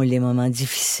oppositions, les moments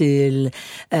difficiles,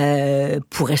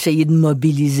 pour essayer de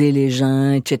mobiliser les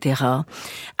gens, etc.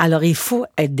 Alors, il faut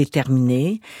être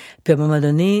déterminé. Puis à un moment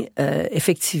donné,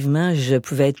 effectivement, je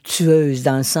pouvais être tueuse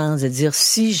dans le sens de dire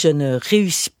si je ne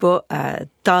réussis pas à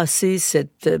tasser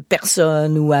cette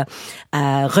personne ou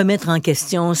à remettre en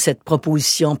question cette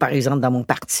proposition, par exemple, dans mon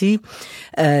parti,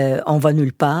 on va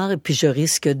nulle part et puis je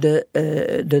risque de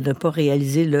ne pas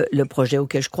réaliser le projet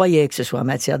auquel je croyais, que ce soit en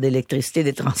matière d'électricité,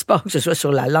 des transports, que ce soit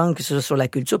sur la langue, que ce soit sur la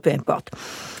culture, peu importe.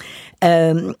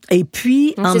 Et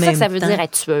puis, en même temps... C'est ça que ça veut dire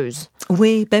être tueuse.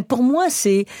 Oui, ben pour moi,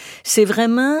 c'est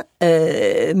vraiment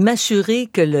m'assurer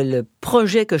que le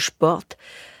projet que je porte,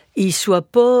 il soit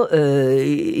pas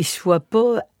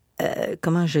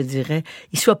comment je dirais,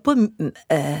 il soit pas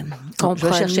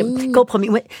compromis.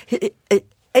 Ouais.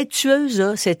 Être tueuse,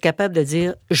 là, c'est être capable de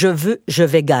dire je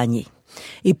vais gagner.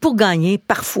 Et pour gagner,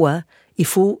 parfois, il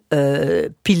faut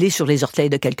piler sur les orteils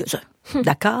de quelques-uns.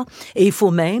 D'accord? Et il faut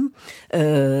même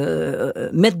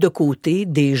mettre de côté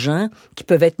des gens qui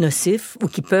peuvent être nocifs ou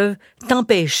qui peuvent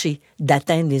t'empêcher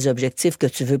d'atteindre les objectifs que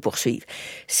tu veux poursuivre.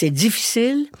 C'est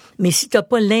difficile, mais si tu n'as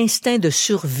pas l'instinct de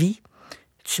survie,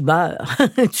 tu meurs.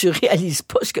 Tu réalises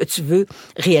pas ce que tu veux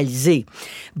réaliser.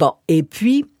 Bon, et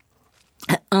puis,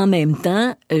 en même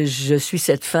temps, je suis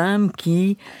cette femme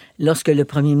qui, lorsque le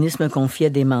premier ministre me confiait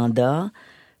des mandats,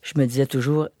 je me disais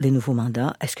toujours, des nouveaux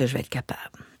mandats, est-ce que je vais être capable?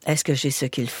 Est-ce que j'ai ce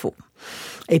qu'il faut?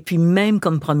 Et puis même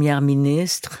comme première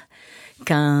ministre,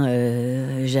 quand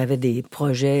j'avais des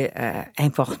projets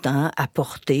importants à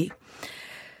porter,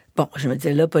 bon, je me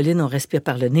disais, là, Pauline, on respire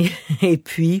par le nez et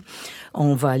puis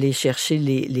on va aller chercher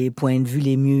les points de vue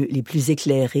les plus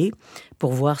éclairés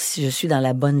pour voir si je suis dans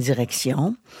la bonne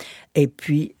direction. Et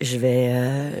puis, je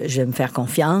vais me faire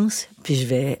confiance, puis je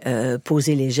vais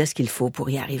poser les gestes qu'il faut pour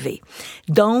y arriver.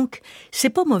 Donc, c'est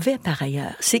pas mauvais par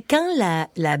ailleurs. C'est quand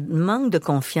la manque de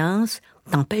confiance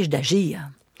t'empêche d'agir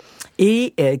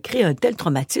et crée un tel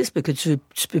traumatisme que tu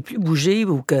peux plus bouger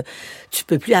ou que tu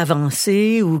peux plus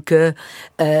avancer ou que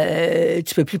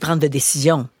tu peux plus prendre de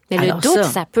décision. Mais alors le doute,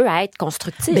 ça peut être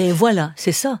constructif. Ben voilà,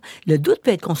 c'est ça. Le doute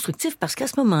peut être constructif parce qu'à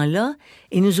ce moment-là,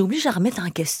 il nous oblige à remettre en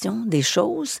question des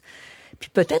choses, puis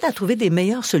peut-être à trouver des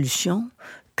meilleures solutions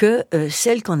que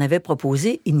celles qu'on avait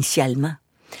proposées initialement.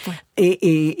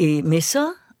 Ouais. Mais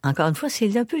ça, encore une fois,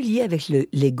 c'est un peu lié avec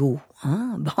l'ego.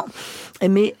 Hein? Bon,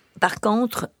 mais par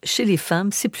contre, chez les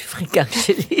femmes, c'est plus fréquent que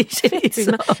chez les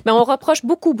hommes. Mais on reproche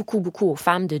beaucoup aux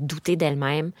femmes de douter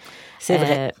d'elles-mêmes. C'est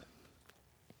vrai.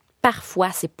 Parfois,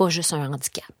 c'est pas juste un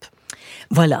handicap.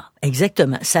 Voilà,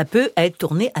 exactement. Ça peut être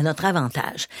tourné à notre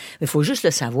avantage. Il faut juste le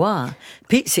savoir.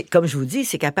 Puis, c'est comme je vous dis,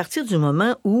 c'est qu'à partir du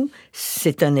moment où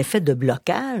c'est un effet de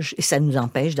blocage et ça nous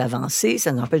empêche d'avancer,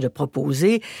 ça nous empêche de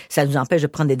proposer, ça nous empêche de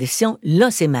prendre des décisions, là,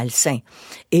 c'est malsain.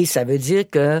 Et ça veut dire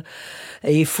que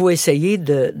il faut essayer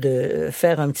de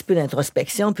faire un petit peu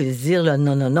d'introspection puis de se dire, là,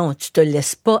 non, tu te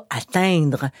laisses pas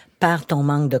atteindre par ton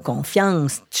manque de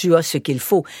confiance, tu as ce qu'il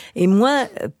faut. Et moi,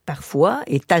 parfois,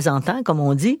 et de temps en temps, comme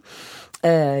on dit,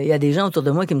 il y a des gens autour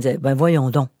de moi qui me disaient, ben voyons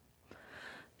donc,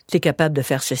 tu es capable de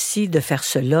faire ceci, de faire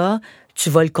cela, tu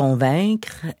vas le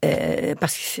convaincre,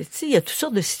 parce que tu sais, il y a toutes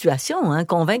sortes de situations, hein,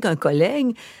 convaincre un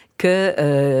collègue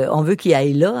que on veut qu'il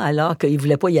aille là alors qu'il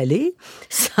voulait pas y aller.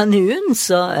 C'en est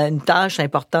une tâche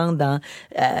importante dans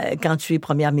quand tu es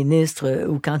première ministre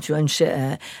ou quand tu as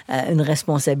une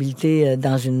responsabilité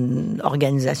dans une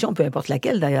organisation, peu importe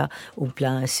laquelle d'ailleurs. Au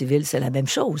plan civil, c'est la même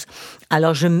chose.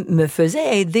 Alors, je me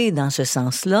faisais aider dans ce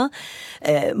sens-là.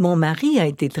 Mon mari a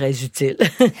été très utile.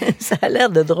 Ça a l'air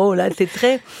de drôle, hein?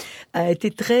 a été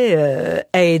très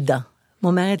aidant.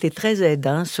 Mon mari a été très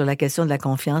aidant sur la question de la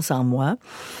confiance en moi.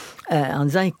 En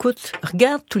disant, écoute,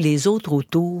 regarde tous les autres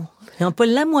autour. Ils n'ont pas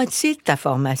la moitié de ta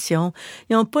formation.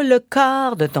 Ils n'ont pas le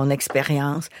quart de ton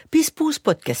expérience. Puis ils se posent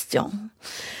pas de questions.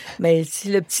 Mais c'est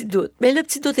le petit doute. Mais le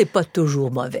petit doute n'est pas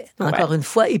toujours mauvais. Encore une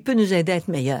fois, il peut nous aider à être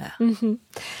meilleurs. Mm-hmm.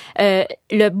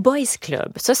 Le boys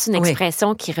club, ça, c'est une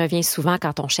expression qui revient souvent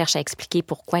quand on cherche à expliquer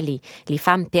pourquoi les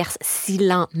femmes percent si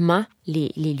lentement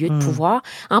les lieux de pouvoir.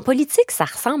 En politique, ça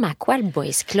ressemble à quoi le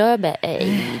boys club?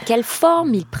 Quelle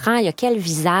forme il prend? Il y a quel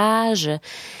visage?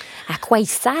 À quoi il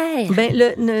sert? Ben,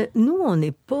 nous, on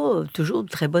n'est pas toujours de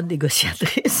très bonnes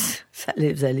négociatrices.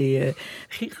 Vous allez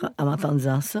rire en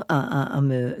m'entendant ça,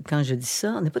 quand je dis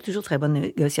ça. On n'est pas toujours très bonnes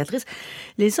négociatrices.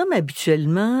 Les hommes,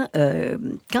 habituellement,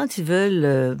 quand ils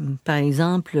veulent, par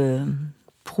exemple,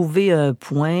 prouver un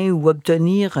point ou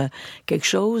obtenir quelque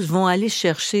chose, vont aller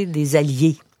chercher des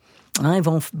alliés. Hein, ils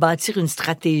vont bâtir une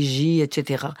stratégie,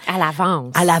 etc. À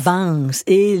l'avance. À l'avance.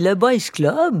 Et le Boys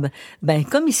Club, ben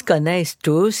comme ils se connaissent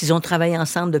tous, ils ont travaillé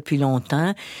ensemble depuis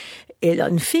longtemps. Et là,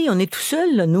 une fille, on est tout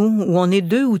seul, là, nous, ou on est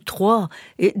 2 ou 3.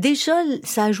 Et déjà,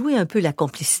 ça a joué un peu la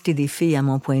complicité des filles, à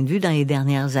mon point de vue, dans les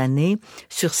dernières années,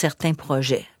 sur certains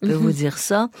projets. Je peux vous dire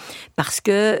ça, parce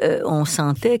que on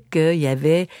sentait qu'il y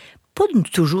avait pas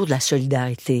toujours de la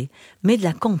solidarité, mais de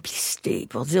la complicité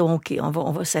pour dire, OK, on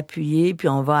va s'appuyer, puis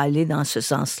on va aller dans ce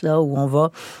sens-là où on va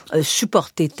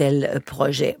supporter tel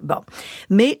projet. Bon.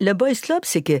 Mais le Boys Club,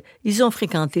 c'est que ils ont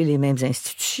fréquenté les mêmes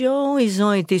institutions, ils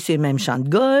ont été sur les mêmes champs de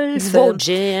golf. Ils se vont au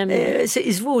gym.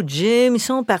 Ils se vont au gym, ils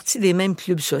sont partis des mêmes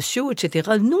clubs sociaux,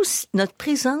 etc. Nous, notre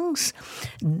présence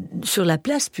sur la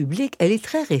place publique, elle est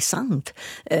très récente.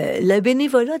 Le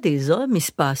bénévolat des hommes, il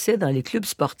se passait dans les clubs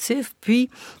sportifs, puis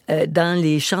dans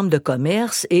les chambres de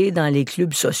commerce et dans les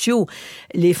clubs sociaux.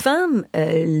 Les femmes,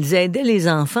 elles aidaient les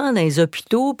enfants dans les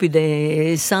hôpitaux, puis dans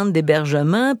les centres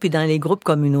d'hébergement, puis dans les groupes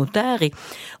communautaires. Et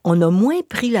on a moins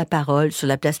pris la parole sur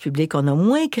la place publique, on a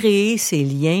moins créé ces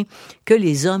liens que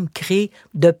les hommes créent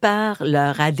de par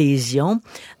leur adhésion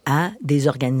à des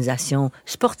organisations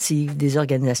sportives, des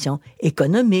organisations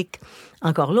économiques.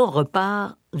 Encore là, on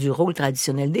repart du rôle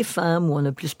traditionnel des femmes, où on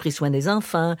a plus pris soin des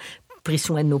enfants, pris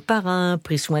soin de nos parents,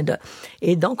 pris soin de...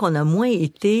 Et donc, on a moins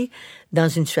été dans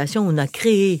une situation où on a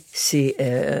créé ces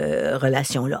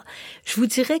relations-là. Je vous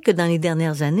dirais que dans les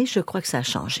dernières années, je crois que ça a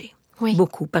changé. Oui.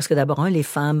 Beaucoup. Parce que d'abord, les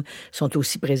femmes sont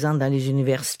aussi présentes dans les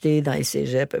universités, dans les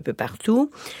cégeps, un peu partout.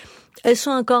 Elles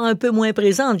sont encore un peu moins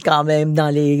présentes quand même dans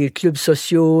les clubs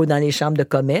sociaux, dans les chambres de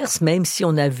commerce, même si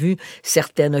on a vu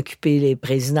certaines occuper les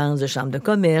présidences de chambres de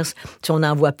commerce, si on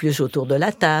en voit plus autour de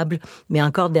la table. Mais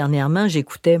encore dernièrement,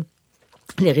 j'écoutais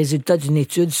les résultats d'une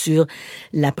étude sur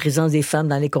la présence des femmes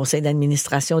dans les conseils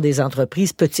d'administration des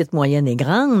entreprises, petites, moyennes et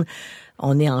grandes.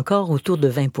 On est encore autour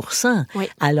de 20%. Oui.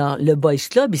 Alors, le Boys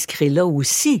Club, il se crée là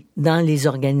aussi, dans les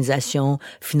organisations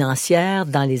financières,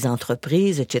 dans les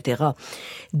entreprises, etc.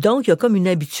 Donc, il y a comme une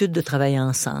habitude de travailler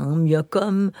ensemble. Il y a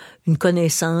comme une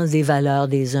connaissance des valeurs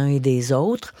des uns et des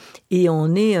autres. Et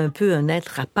on est un peu un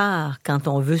être à part quand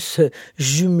on veut se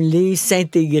jumeler,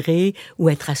 s'intégrer ou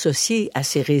être associé à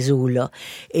ces réseaux-là.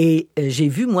 Et j'ai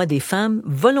vu, moi, des femmes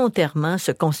volontairement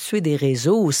se constituer des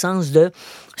réseaux au sens de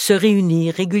se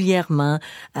réunir régulièrement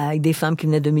avec des femmes qui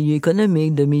venaient de milieux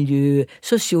économiques, de milieux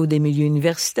sociaux, des milieux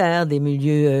universitaires, des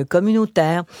milieux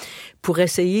communautaires, pour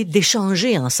essayer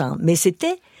d'échanger ensemble. Mais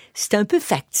c'était un peu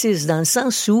factice dans le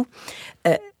sens où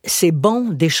c'est bon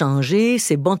d'échanger,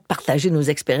 c'est bon de partager nos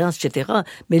expériences, etc.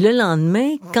 Mais le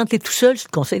lendemain, quand tu es tout seul sur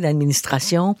le conseil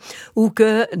d'administration ou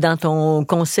que dans ton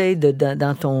conseil, dans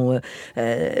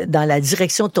la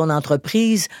direction de ton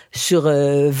entreprise, sur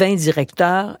 20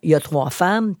 directeurs, il y a 3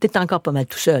 femmes, tu es encore pas mal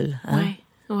tout seul. Hein?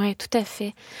 Oui, tout à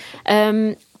fait.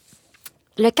 Le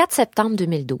 4 septembre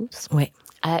 2012, oui.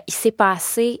 Il s'est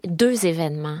passé 2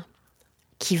 événements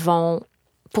qui vont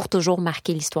pour toujours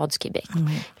marquer l'histoire du Québec.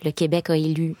 Oui. Le Québec a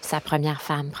élu sa première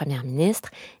femme première ministre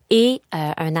et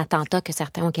un attentat que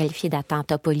certains ont qualifié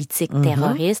d'attentat politique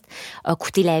terroriste a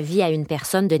coûté la vie à une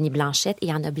personne, Denis Blanchette,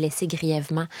 et en a blessé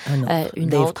grièvement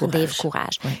une autre, Dave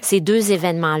Courage. Oui. Ces 2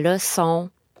 événements-là sont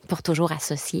pour toujours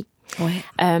associés. Oui.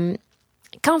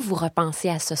 Quand vous repensez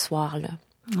à ce soir-là,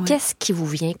 qu'est-ce qui vous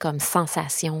vient comme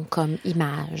sensation, comme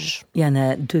image? Il y en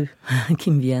a 2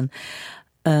 qui me viennent.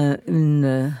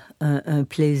 Un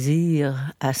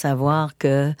plaisir à savoir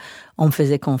que on me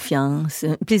faisait confiance,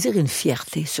 un plaisir et une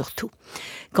fierté surtout,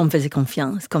 qu'on me faisait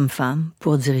confiance comme femme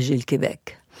pour diriger le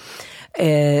Québec.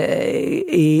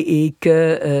 Et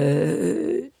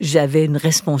que j'avais une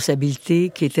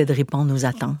responsabilité qui était de répondre aux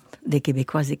attentes des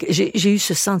Québécoises. J'ai eu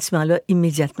ce sentiment-là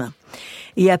immédiatement.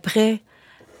 Et après,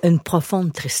 une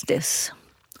profonde tristesse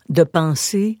de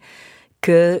penser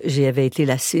que j'avais été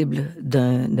la cible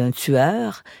d'un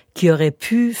tueur qui aurait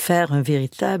pu faire un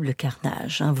véritable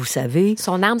carnage. Hein, vous savez.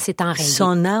 Son arme s'est enrayée.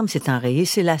 Son arme s'est enrayée.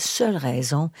 C'est la seule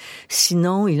raison.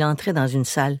 Sinon, il entrait dans une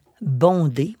salle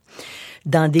bondée,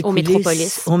 dans des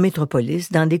coulisses... Au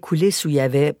Métropolis. Dans des coulisses où il y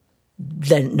avait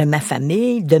de ma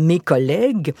famille, de mes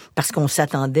collègues, parce qu'on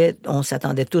s'attendait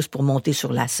tous pour monter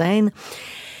sur la scène.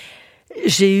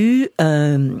 J'ai eu...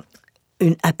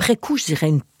 après coup, je dirais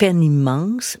une peine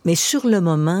immense, mais sur le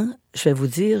moment, je vais vous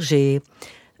dire,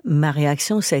 ma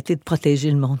réaction, ça a été de protéger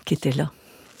le monde qui était là.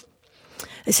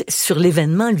 Sur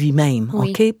l'événement lui-même,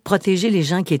 oui. OK? Protéger les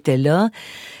gens qui étaient là,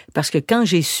 parce que quand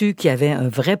j'ai su qu'il y avait un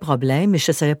vrai problème, mais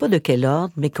je ne savais pas de quel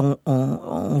ordre, mais qu'on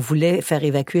voulait faire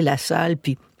évacuer la salle,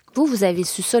 puis... Vous avez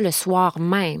su ça le soir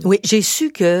même? Oui, j'ai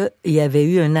su qu'il y avait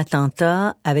eu un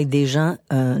attentat avec des gens,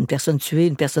 une personne tuée,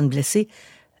 une personne blessée,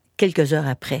 quelques heures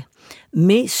après.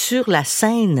 Mais sur la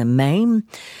scène même,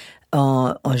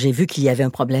 j'ai vu qu'il y avait un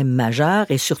problème majeur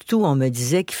et surtout, on me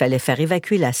disait qu'il fallait faire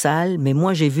évacuer la salle, mais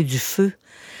moi, j'ai vu du feu.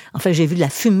 Enfin, j'ai vu de la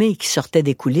fumée qui sortait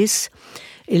des coulisses.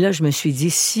 Et là, je me suis dit,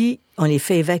 si on les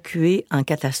fait évacuer en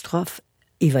catastrophe,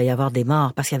 il va y avoir des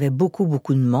morts parce qu'il y avait beaucoup,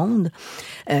 beaucoup de monde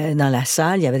dans la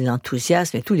salle. Il y avait de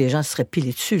l'enthousiasme et tous les gens se seraient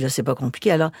pilés dessus. Là, c'est pas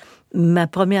compliqué. Alors, ma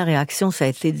première réaction, ça a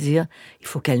été de dire, il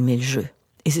faut calmer le jeu.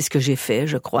 Et c'est ce que j'ai fait,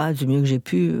 je crois, du mieux que j'ai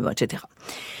pu, etc.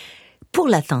 Pour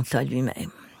l'attentat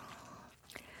lui-même,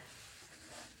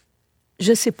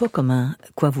 je sais pas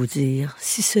quoi vous dire,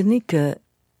 si ce n'est que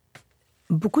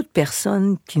beaucoup de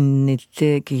personnes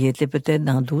qui étaient peut-être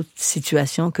dans d'autres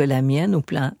situations que la mienne, au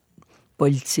plan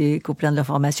politique, au plan de la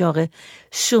formation, auraient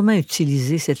sûrement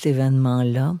utilisé cet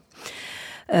événement-là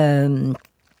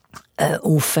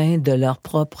aux fins de leur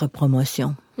propre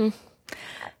promotion.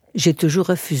 J'ai toujours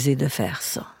refusé de faire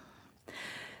ça.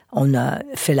 On a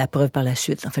fait la preuve par la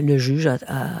suite. Enfin, le juge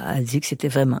a dit que c'était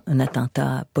vraiment un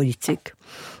attentat politique.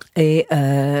 Et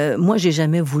moi, j'ai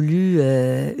jamais voulu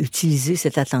utiliser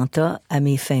cet attentat à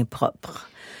mes fins propres.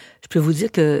 Je peux vous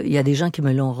dire qu'il y a des gens qui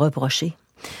me l'ont reproché.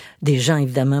 Des gens,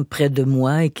 évidemment, près de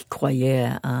moi et qui croyaient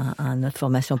en notre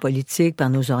formation politique, par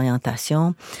nos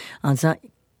orientations, en disant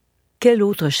quel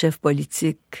autre chef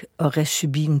politique aurait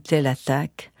subi une telle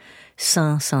attaque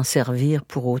sans s'en servir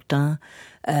pour autant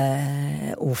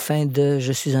aux fins de «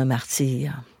 je suis un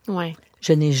martyr ». Ouais.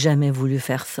 Je n'ai jamais voulu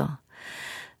faire ça.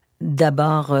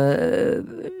 D'abord,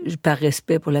 par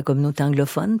respect pour la communauté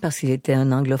anglophone, parce qu'il était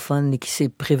un anglophone et qui s'est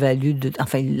prévalu de...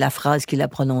 Enfin, la phrase qu'il a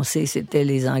prononcée, c'était «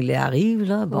 les Anglais arrivent »,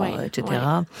 là, bon, etc.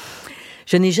 Ouais.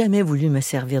 Je n'ai jamais voulu me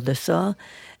servir de ça.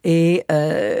 Et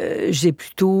j'ai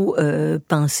plutôt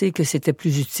pensé que c'était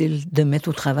plus utile de mettre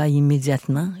au travail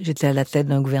immédiatement. J'étais à la tête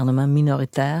d'un gouvernement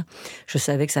minoritaire. Je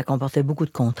savais que ça comportait beaucoup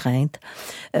de contraintes.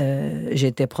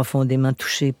 J'étais profondément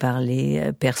touchée par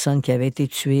les personnes qui avaient été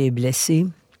tuées et blessées.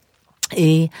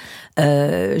 Et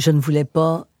je ne voulais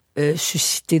pas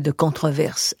susciter de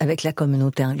controverses avec la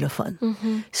communauté anglophone.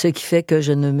 Mm-hmm. Ce qui fait que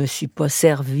je ne me suis pas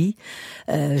servie,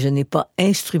 je n'ai pas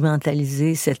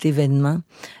instrumentalisé cet événement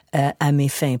à mes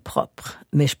fins propres.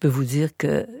 Mais je peux vous dire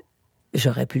que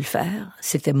j'aurais pu le faire.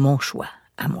 C'était mon choix,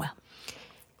 à moi.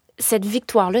 Cette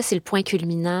victoire-là, c'est le point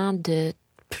culminant de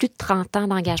plus de 30 ans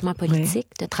d'engagement politique,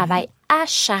 de travail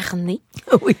acharné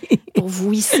pour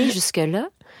vous hisser jusque-là.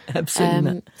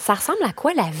 Absolument. Ça ressemble à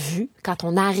quoi la vue quand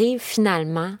on arrive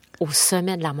finalement au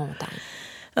sommet de la montagne?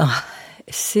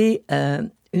 C'est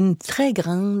une très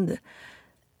grande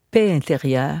paix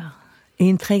intérieure et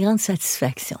une très grande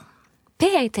satisfaction.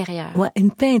 Paix intérieure? Oui,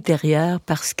 une paix intérieure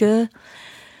parce que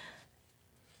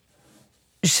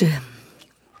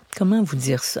comment vous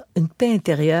dire ça? Une paix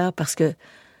intérieure parce que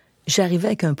j'arrivais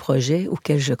avec un projet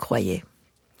auquel je croyais.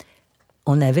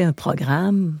 On avait un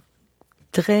programme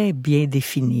très bien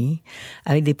défini,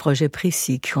 avec des projets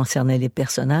précis qui concernaient les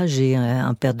personnes âgées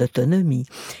en perte d'autonomie,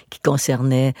 qui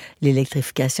concernaient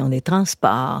l'électrification des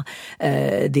transports,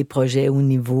 des projets au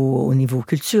niveau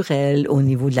culturel, au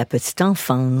niveau de la petite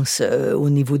enfance, au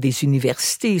niveau des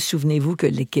universités. Souvenez-vous que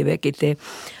le Québec était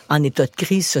en état de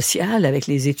crise sociale avec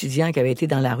les étudiants qui avaient été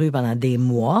dans la rue pendant des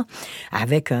mois,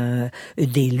 avec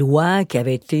des lois qui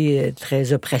avaient été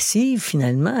très oppressives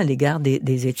finalement à l'égard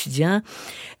des étudiants.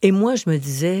 Et moi, je me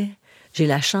disais, j'ai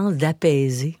la chance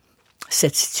d'apaiser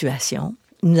cette situation.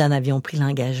 Nous en avions pris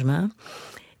l'engagement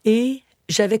et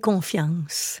j'avais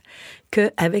confiance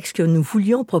qu'avec ce que nous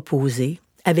voulions proposer,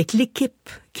 avec l'équipe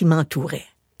qui m'entourait,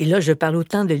 et là, je parle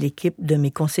autant de l'équipe de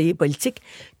mes conseillers politiques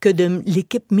que de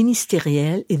l'équipe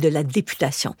ministérielle et de la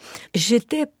députation.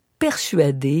 J'étais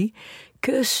persuadée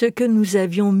que ce que nous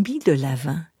avions mis de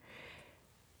l'avant,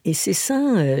 et c'est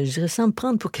sans me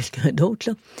prendre pour quelqu'un d'autre,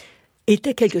 là,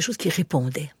 était quelque chose qui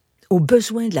répondait aux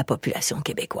besoins de la population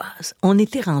québécoise. On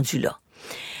était rendu là.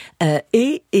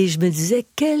 Et je me disais,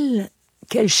 quelle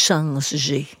chance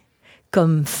j'ai,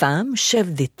 comme femme,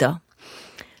 chef d'État,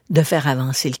 de faire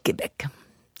avancer le Québec.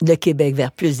 Le Québec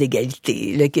vers plus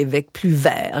d'égalité, le Québec plus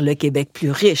vert, le Québec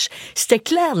plus riche. C'était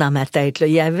clair dans ma tête, là.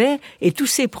 Il y avait, et tous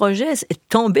ces projets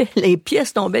tombaient, les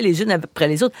pièces tombaient les unes après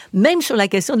les autres, même sur la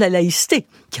question de la laïcité,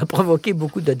 qui a provoqué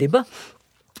beaucoup de débats.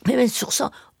 Mais même sur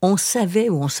ça, on savait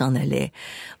où on s'en allait.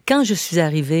 Quand je suis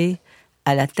arrivée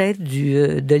à la tête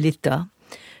de l'État,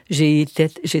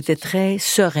 j'étais très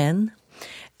sereine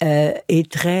et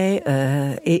très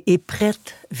et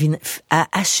prête à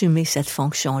assumer cette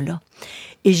fonction-là.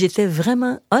 Et j'étais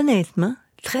vraiment, honnêtement,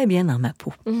 très bien dans ma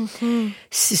peau. Mm-hmm.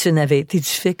 Si ce n'avait été du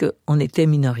fait qu'on était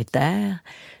minoritaire,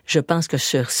 je pense que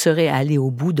je serais allée au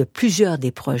bout de plusieurs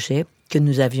des projets que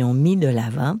nous avions mis de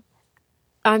l'avant.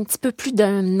 Un petit peu plus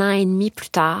d'un an et demi plus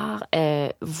tard,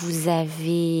 vous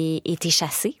avez été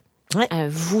chassé. Ouais.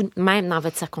 Vous-même dans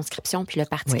votre circonscription, puis le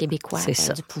Parti québécois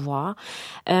du pouvoir.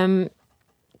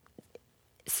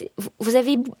 Vous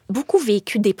avez beaucoup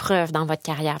vécu d'épreuves dans votre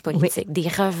carrière politique, des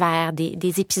revers,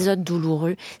 des épisodes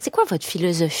douloureux. C'est quoi votre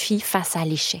philosophie face à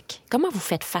l'échec? Comment vous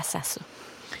faites face à ça?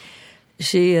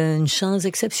 J'ai une chance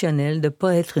exceptionnelle de ne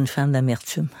pas être une femme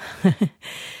d'amertume.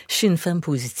 Je suis une femme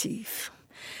positive,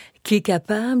 qui est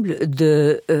capable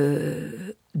de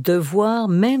voir,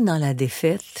 même dans la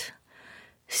défaite,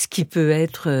 ce qui peut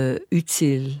être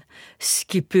utile, ce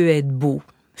qui peut être beau,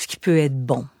 ce qui peut être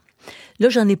bon. Là,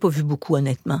 j'en ai pas vu beaucoup,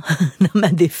 honnêtement, dans ma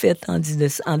défaite en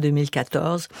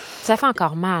 2014. Ça fait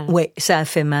encore mal. Oui, ça a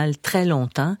fait mal très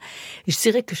longtemps. Je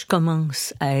dirais que je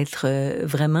commence à être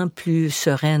vraiment plus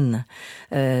sereine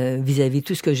vis-à-vis de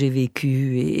tout ce que j'ai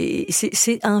vécu. Et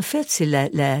en fait,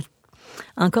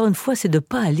 encore une fois, c'est de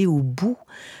pas aller au bout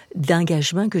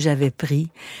d'engagement que j'avais pris,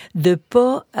 de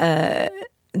pas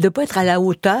être à la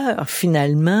hauteur,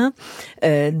 finalement,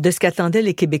 de ce qu'attendaient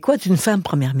les Québécois d'une femme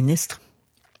première ministre.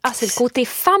 Ah, c'est le côté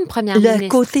femme première ministre. Le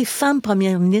côté femme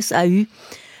première ministre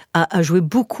a joué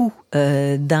beaucoup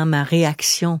dans ma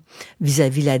réaction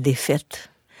vis-à-vis la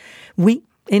défaite. Oui,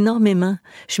 énormément.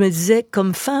 Je me disais,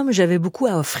 comme femme, j'avais beaucoup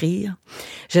à offrir.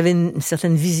 J'avais une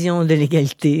certaine vision de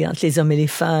l'égalité entre les hommes et les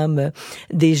femmes,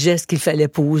 des gestes qu'il fallait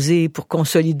poser pour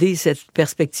consolider cette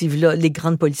perspective-là. Les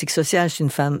grandes politiques sociales, je suis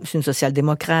une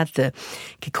social-démocrate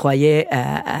qui croyait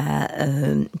à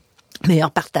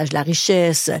meilleur partage de la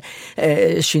richesse.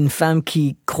 Je suis une femme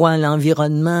qui croit en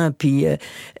l'environnement, puis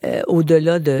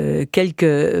au-delà de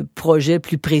quelques projets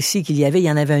plus précis qu'il y avait, il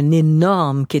y en avait un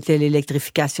énorme qui était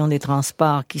l'électrification des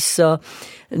transports, qui ça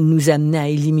nous amenait à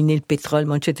éliminer le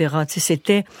pétrole, etc. Tu sais,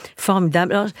 c'était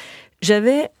formidable. Alors,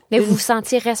 Mais vous vous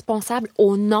sentiez responsable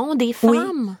au nom des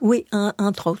femmes? Oui,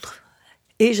 entre autres.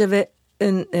 Et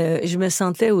je me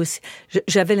sentais aussi,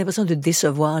 j'avais l'impression de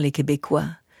décevoir les Québécois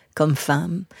comme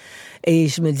femme. Et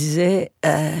je me disais,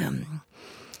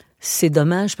 c'est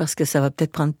dommage parce que ça va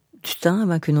peut-être prendre du temps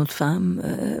avant qu'une autre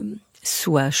femme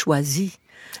soit choisie.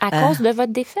 À cause de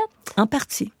votre défaite? En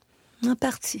partie.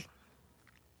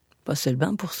 Pas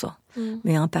seulement pour ça,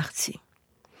 mais en partie.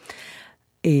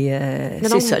 Et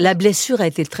c'est ça. La blessure a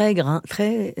été très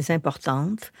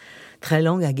importante, très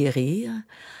longue à guérir.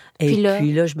 Et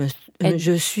puis là,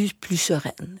 je suis plus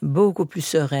sereine, beaucoup plus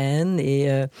sereine.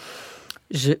 Et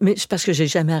mais c'est parce que j'ai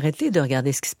jamais arrêté de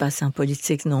regarder ce qui se passe en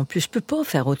politique non plus. Je peux pas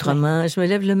faire autrement. Je me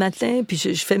lève le matin, puis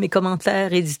je fais mes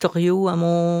commentaires éditoriaux à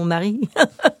mon mari.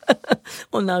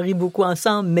 On en rit beaucoup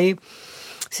ensemble, mais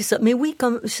c'est ça. Mais oui,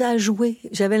 comme ça a joué.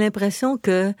 J'avais l'impression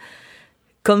que,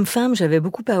 comme femme, j'avais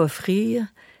beaucoup à offrir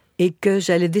et que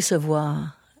j'allais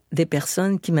décevoir des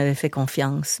personnes qui m'avaient fait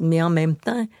confiance. Mais en même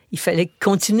temps, il fallait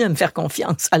continuer à me faire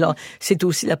confiance. Alors, c'est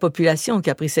aussi la population qui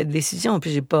a pris cette décision.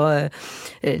 Puis j'ai pas...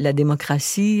 la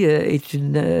démocratie est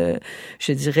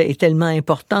est tellement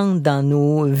importante dans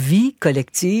nos vies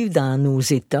collectives, dans nos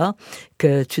États,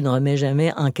 que tu ne remets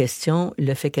jamais en question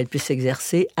le fait qu'elle puisse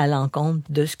s'exercer à l'encontre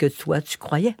de ce que toi, tu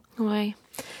croyais. Oui.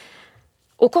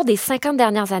 Au cours des 50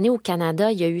 dernières années au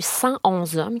Canada, il y a eu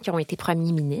 111 hommes qui ont été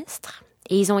premiers ministres.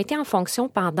 Et ils ont été en fonction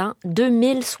pendant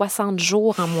 2060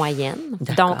 jours en moyenne,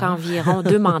 donc environ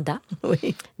 2 mandats.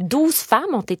 Oui. 12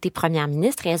 femmes ont été premières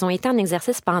ministres et elles ont été en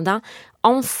exercice pendant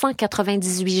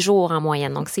 1198 jours en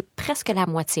moyenne. Donc, c'est presque la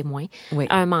moitié moins,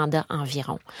 un mandat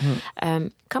environ.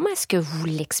 Comment est-ce que vous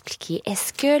l'expliquez?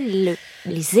 Est-ce que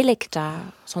les électeurs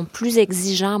sont plus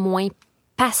exigeants, moins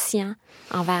patients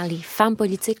envers les femmes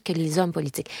politiques que les hommes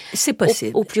politiques? C'est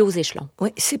possible. Au plus hauts échelons. Oui,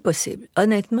 c'est possible.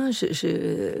 Honnêtement,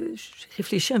 je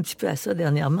réfléchis un petit peu à ça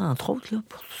dernièrement, entre autres, là,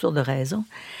 pour toutes sortes de raisons.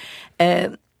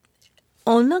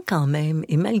 On a quand même,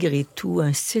 et malgré tout,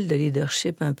 un style de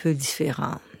leadership un peu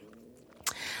différent.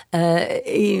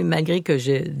 Et malgré que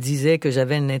je disais que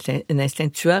j'avais un instinct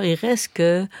de tueur, il reste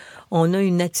que on a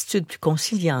une attitude plus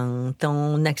conciliante,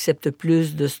 on accepte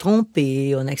plus de se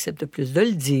tromper, on accepte plus de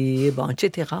le dire, bon,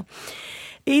 etc.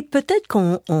 Et peut-être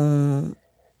qu'on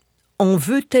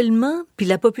veut tellement, puis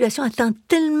la population attend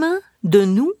tellement de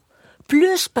nous,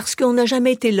 plus parce qu'on n'a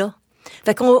jamais été là.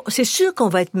 Fait c'est sûr qu'on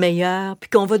va être meilleur, puis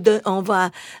qu'on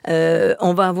va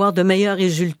avoir de meilleurs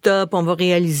résultats, puis on va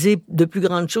réaliser de plus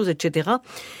grandes choses, etc.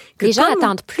 Les gens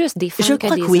attendent plus des femmes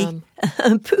que des hommes.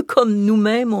 Un peu comme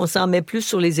nous-mêmes, on s'en met plus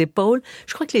sur les épaules.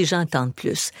 Je crois que les gens attendent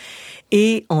plus.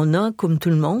 Et on a, comme tout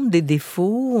le monde, des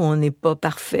défauts. On n'est pas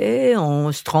parfait.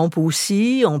 On se trompe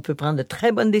aussi. On peut prendre de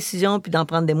très bonnes décisions puis d'en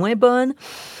prendre des moins bonnes.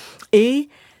 Et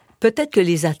peut-être que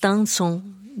les attentes sont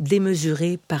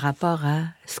démesurées par rapport à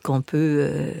ce qu'on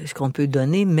peut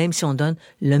donner, même si on donne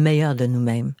le meilleur de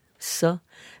nous-mêmes. Ça,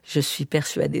 je suis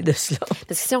persuadée de cela.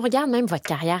 Parce que si on regarde même votre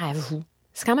carrière à vous,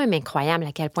 c'est quand même incroyable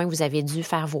à quel point vous avez dû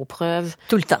faire vos preuves.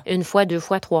 Tout le temps. 1 fois, 2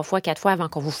 fois, 3 fois, 4 fois avant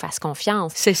qu'on vous fasse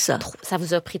confiance. C'est ça. Ça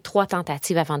vous a pris 3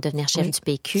 tentatives avant de devenir chef du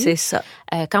PQ. C'est ça.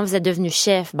 Quand vous êtes devenu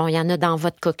chef, il y en a dans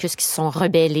votre caucus qui se sont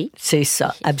rebellés. C'est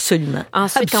ça, absolument.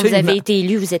 Ensuite, quand vous avez été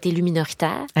élu, vous êtes élu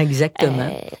minoritaire.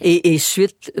 Exactement. Et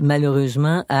suite,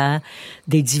 malheureusement, à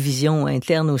des divisions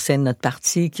internes au sein de notre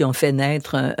parti qui ont fait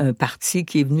naître un parti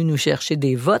qui est venu nous chercher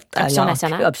des votes. Option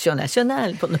nationale. Option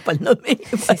nationale, pour ne pas le nommer.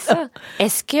 C'est ça.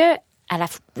 Est-ce que,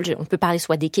 on peut parler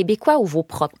soit des Québécois ou vos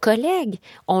propres collègues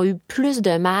ont eu plus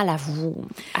de mal à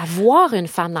voir une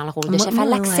femme dans le rôle de chef, à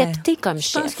l'accepter comme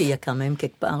chef? Je pense qu'il y a quand même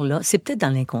quelque part là, c'est peut-être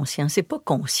dans l'inconscient, c'est pas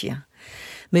conscient,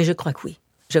 mais je crois que oui.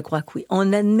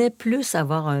 On admet plus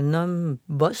avoir un homme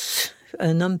boss,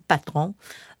 un homme patron,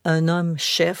 un homme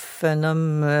chef, un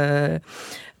homme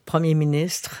premier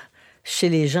ministre chez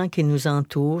les gens qui nous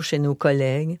entourent, chez nos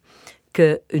collègues,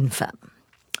 qu'une femme.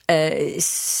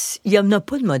 il n'y en a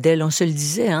pas de modèle, on se le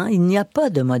disait, hein, il n'y a pas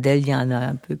de modèle, il y en a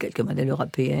un peu quelques modèles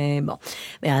européens, bon,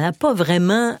 mais il n'y en a pas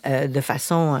vraiment de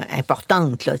façon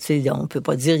importante, là, tu sais, on peut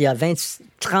pas dire il y a 20,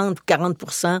 30,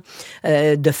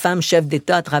 40% de femmes chefs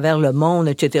d'État à travers le monde,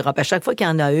 etc. Puis à chaque fois qu'il y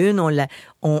en a une, on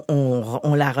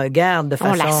la regarde de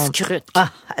façon... On la scrute.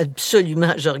 Ah,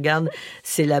 absolument, je regarde,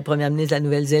 c'est la première ministre de la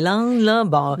Nouvelle-Zélande, là,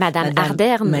 bon... Madame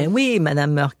Ardern. Mais oui,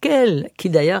 Madame Merkel, qui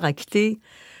d'ailleurs a quitté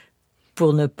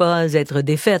pour ne pas être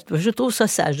défaite. Je trouve ça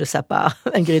sage de sa part.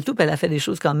 Malgré tout, elle a fait des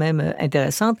choses quand même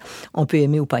intéressantes. On peut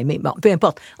aimer ou pas aimer. Bon, peu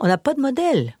importe. On n'a pas de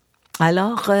modèle.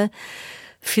 Alors,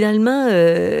 finalement,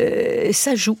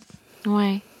 ça joue.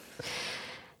 Oui.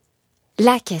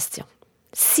 La question,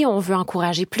 si on veut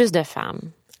encourager plus de femmes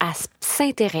à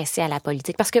s'intéresser à la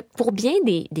politique, parce que pour bien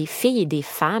des filles et des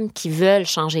femmes qui veulent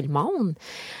changer le monde,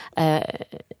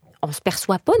 on ne se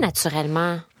perçoit pas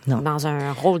naturellement dans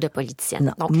un rôle de politicienne.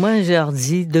 Non. Donc, moi, je leur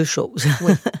dis deux choses.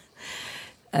 Oui.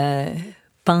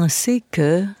 Pensez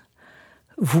que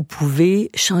vous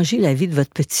pouvez changer la vie de votre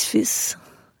petit-fils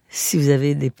si vous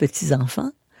avez des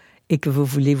petits-enfants et que vous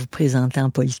voulez vous présenter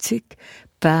en politique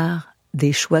par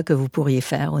des choix que vous pourriez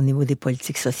faire au niveau des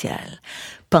politiques sociales.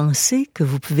 Pensez que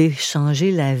vous pouvez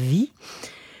changer la vie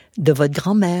de votre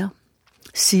grand-mère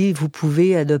si vous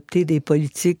pouvez adopter des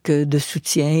politiques de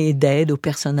soutien et d'aide aux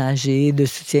personnes âgées, de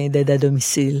soutien et d'aide à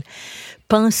domicile.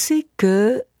 Pensez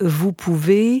que vous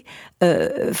pouvez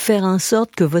faire en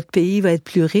sorte que votre pays va être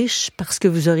plus riche parce que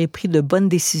vous aurez pris de bonnes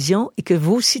décisions et que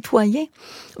vos citoyens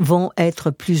vont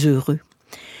être plus heureux.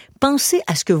 Pensez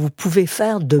à ce que vous pouvez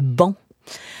faire de bon.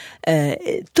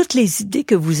 Toutes les idées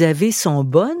que vous avez sont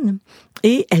bonnes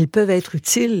et elles peuvent être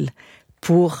utiles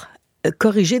pour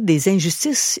corriger des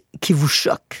injustices qui vous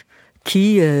choquent,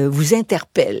 qui vous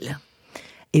interpellent.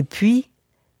 Et puis,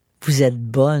 vous êtes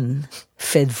bonne,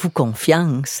 faites-vous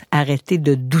confiance, arrêtez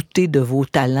de douter de vos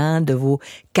talents, de vos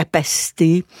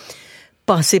capacités,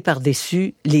 passez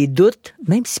par-dessus les doutes,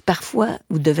 même si parfois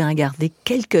vous devez en garder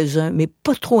quelques-uns, mais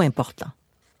pas trop importants.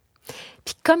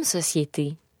 Puis comme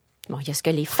société, bon, il y a ce que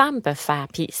les femmes peuvent faire.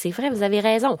 Puis c'est vrai, vous avez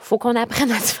raison. Il faut qu'on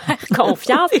apprenne à se faire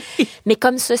confiance. Mais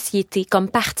comme société, comme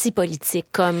parti politique,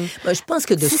 comme je pense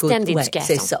que de système d'éducation,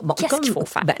 c'est ça. Bon, qu'est-ce qu'il faut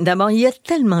faire? D'abord, il y a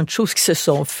tellement de choses qui se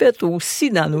sont faites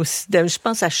aussi dans nos systèmes. Je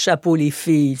pense à Chapeau les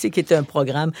filles, tu sais, qui est un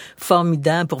programme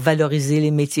formidable pour valoriser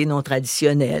les métiers non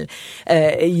traditionnels.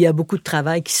 Il y a beaucoup de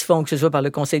travail qui se font, que ce soit par le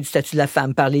Conseil du statut de la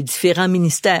femme, par les différents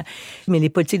ministères. Mais les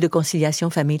politiques de conciliation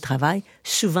famille-travail,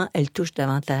 souvent, elles touchent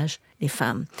davantage les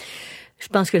femmes. Je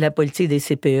pense que la politique des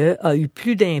CPE a eu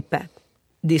plus d'impact,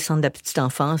 des centres de la petite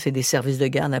enfance et des services de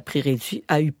garde à prix réduit,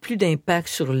 a eu plus d'impact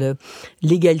sur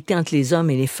l'égalité entre les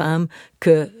hommes et les femmes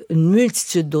qu'une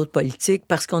multitude d'autres politiques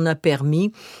parce qu'on a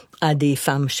permis à des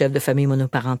femmes chefs de famille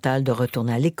monoparentales de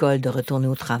retourner à l'école, de retourner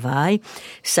au travail,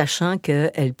 sachant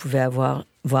qu'elles pouvaient voir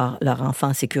leur enfant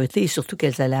en sécurité et surtout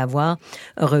qu'elles allaient avoir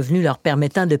un revenu leur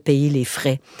permettant de payer les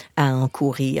frais à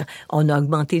encourir. On a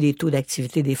augmenté les taux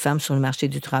d'activité des femmes sur le marché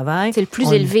du travail. C'est le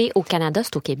plus élevé au Canada,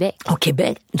 c'est au Québec. Au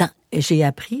Québec, j'ai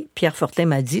appris, Pierre Fortin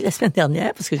m'a dit la semaine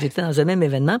dernière, parce que j'étais dans un même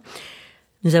événement,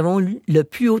 nous avons eu le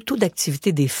plus haut taux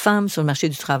d'activité des femmes sur le marché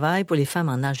du travail pour les femmes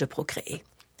en âge de procréer.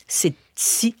 C'est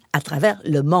ici, à travers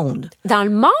le monde. Dans le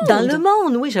monde? Dans le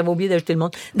monde, oui, j'avais oublié d'ajouter le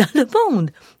monde. Dans le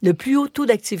monde, le plus haut taux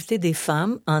d'activité des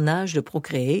femmes en âge de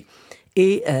procréer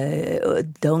et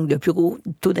donc le plus haut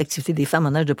taux d'activité des femmes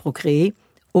en âge de procréer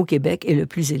au Québec est le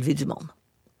plus élevé du monde.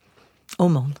 Au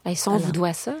monde. Et ça, on vous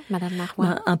doit ça, Mme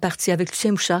Marois? En partie avec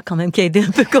Lucien Bouchard, quand même, qui a aidé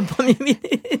un peu comme premier ministre.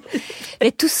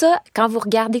 Mais tout ça, quand vous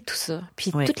regardez tout ça,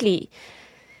 puis toutes les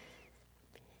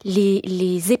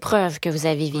épreuves que vous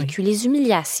avez vécues, les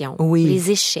humiliations,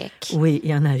 les échecs. Oui, il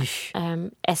y en a eu.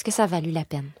 Est-ce que ça a valu la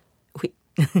peine? Oui.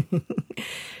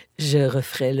 Je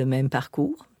referais le même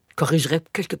parcours, corrigerais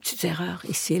quelques petites erreurs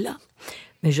ici et là,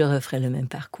 mais je referais le même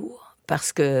parcours.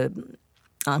 Parce que,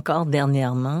 encore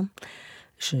dernièrement,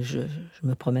 je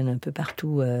me promène un peu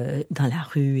partout dans la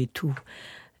rue et tout.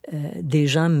 Des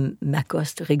gens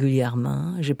m'accostent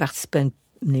régulièrement. J'ai participé à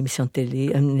une émission de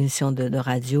télé, une émission de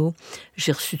radio.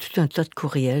 J'ai reçu tout un tas de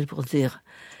courriels pour dire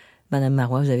 « Madame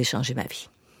Marois, vous avez changé ma vie ».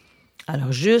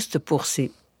 Alors, juste pour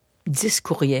ces 10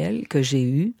 courriels que j'ai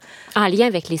eus... En lien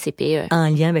avec les CPE. En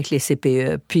lien avec les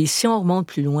CPE. Puis, si on remonte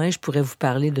plus loin, je pourrais vous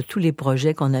parler de tous les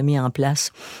projets qu'on a mis en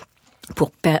place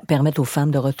pour permettre aux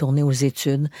femmes de retourner aux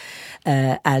études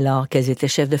alors qu'elles étaient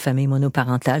chefs de famille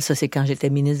monoparentale. Ça, c'est quand j'étais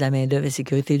ministre de la Main-d'œuvre et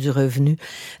Sécurité du Revenu.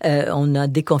 On a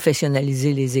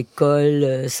déconfessionnalisé les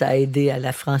écoles. Ça a aidé à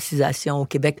la francisation au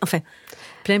Québec. Enfin,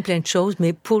 plein de choses.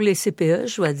 Mais pour les CPE,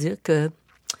 je dois dire que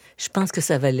je pense que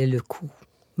ça valait le coup.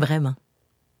 Vraiment.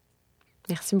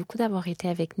 Merci beaucoup d'avoir été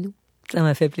avec nous. Ça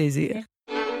m'a fait plaisir.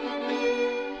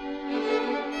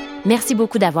 Merci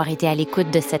beaucoup d'avoir été à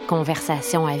l'écoute de cette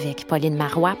conversation avec Pauline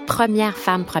Marois, première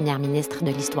femme première ministre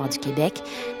de l'histoire du Québec,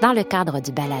 dans le cadre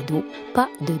du balado « Pas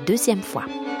de deuxième fois ».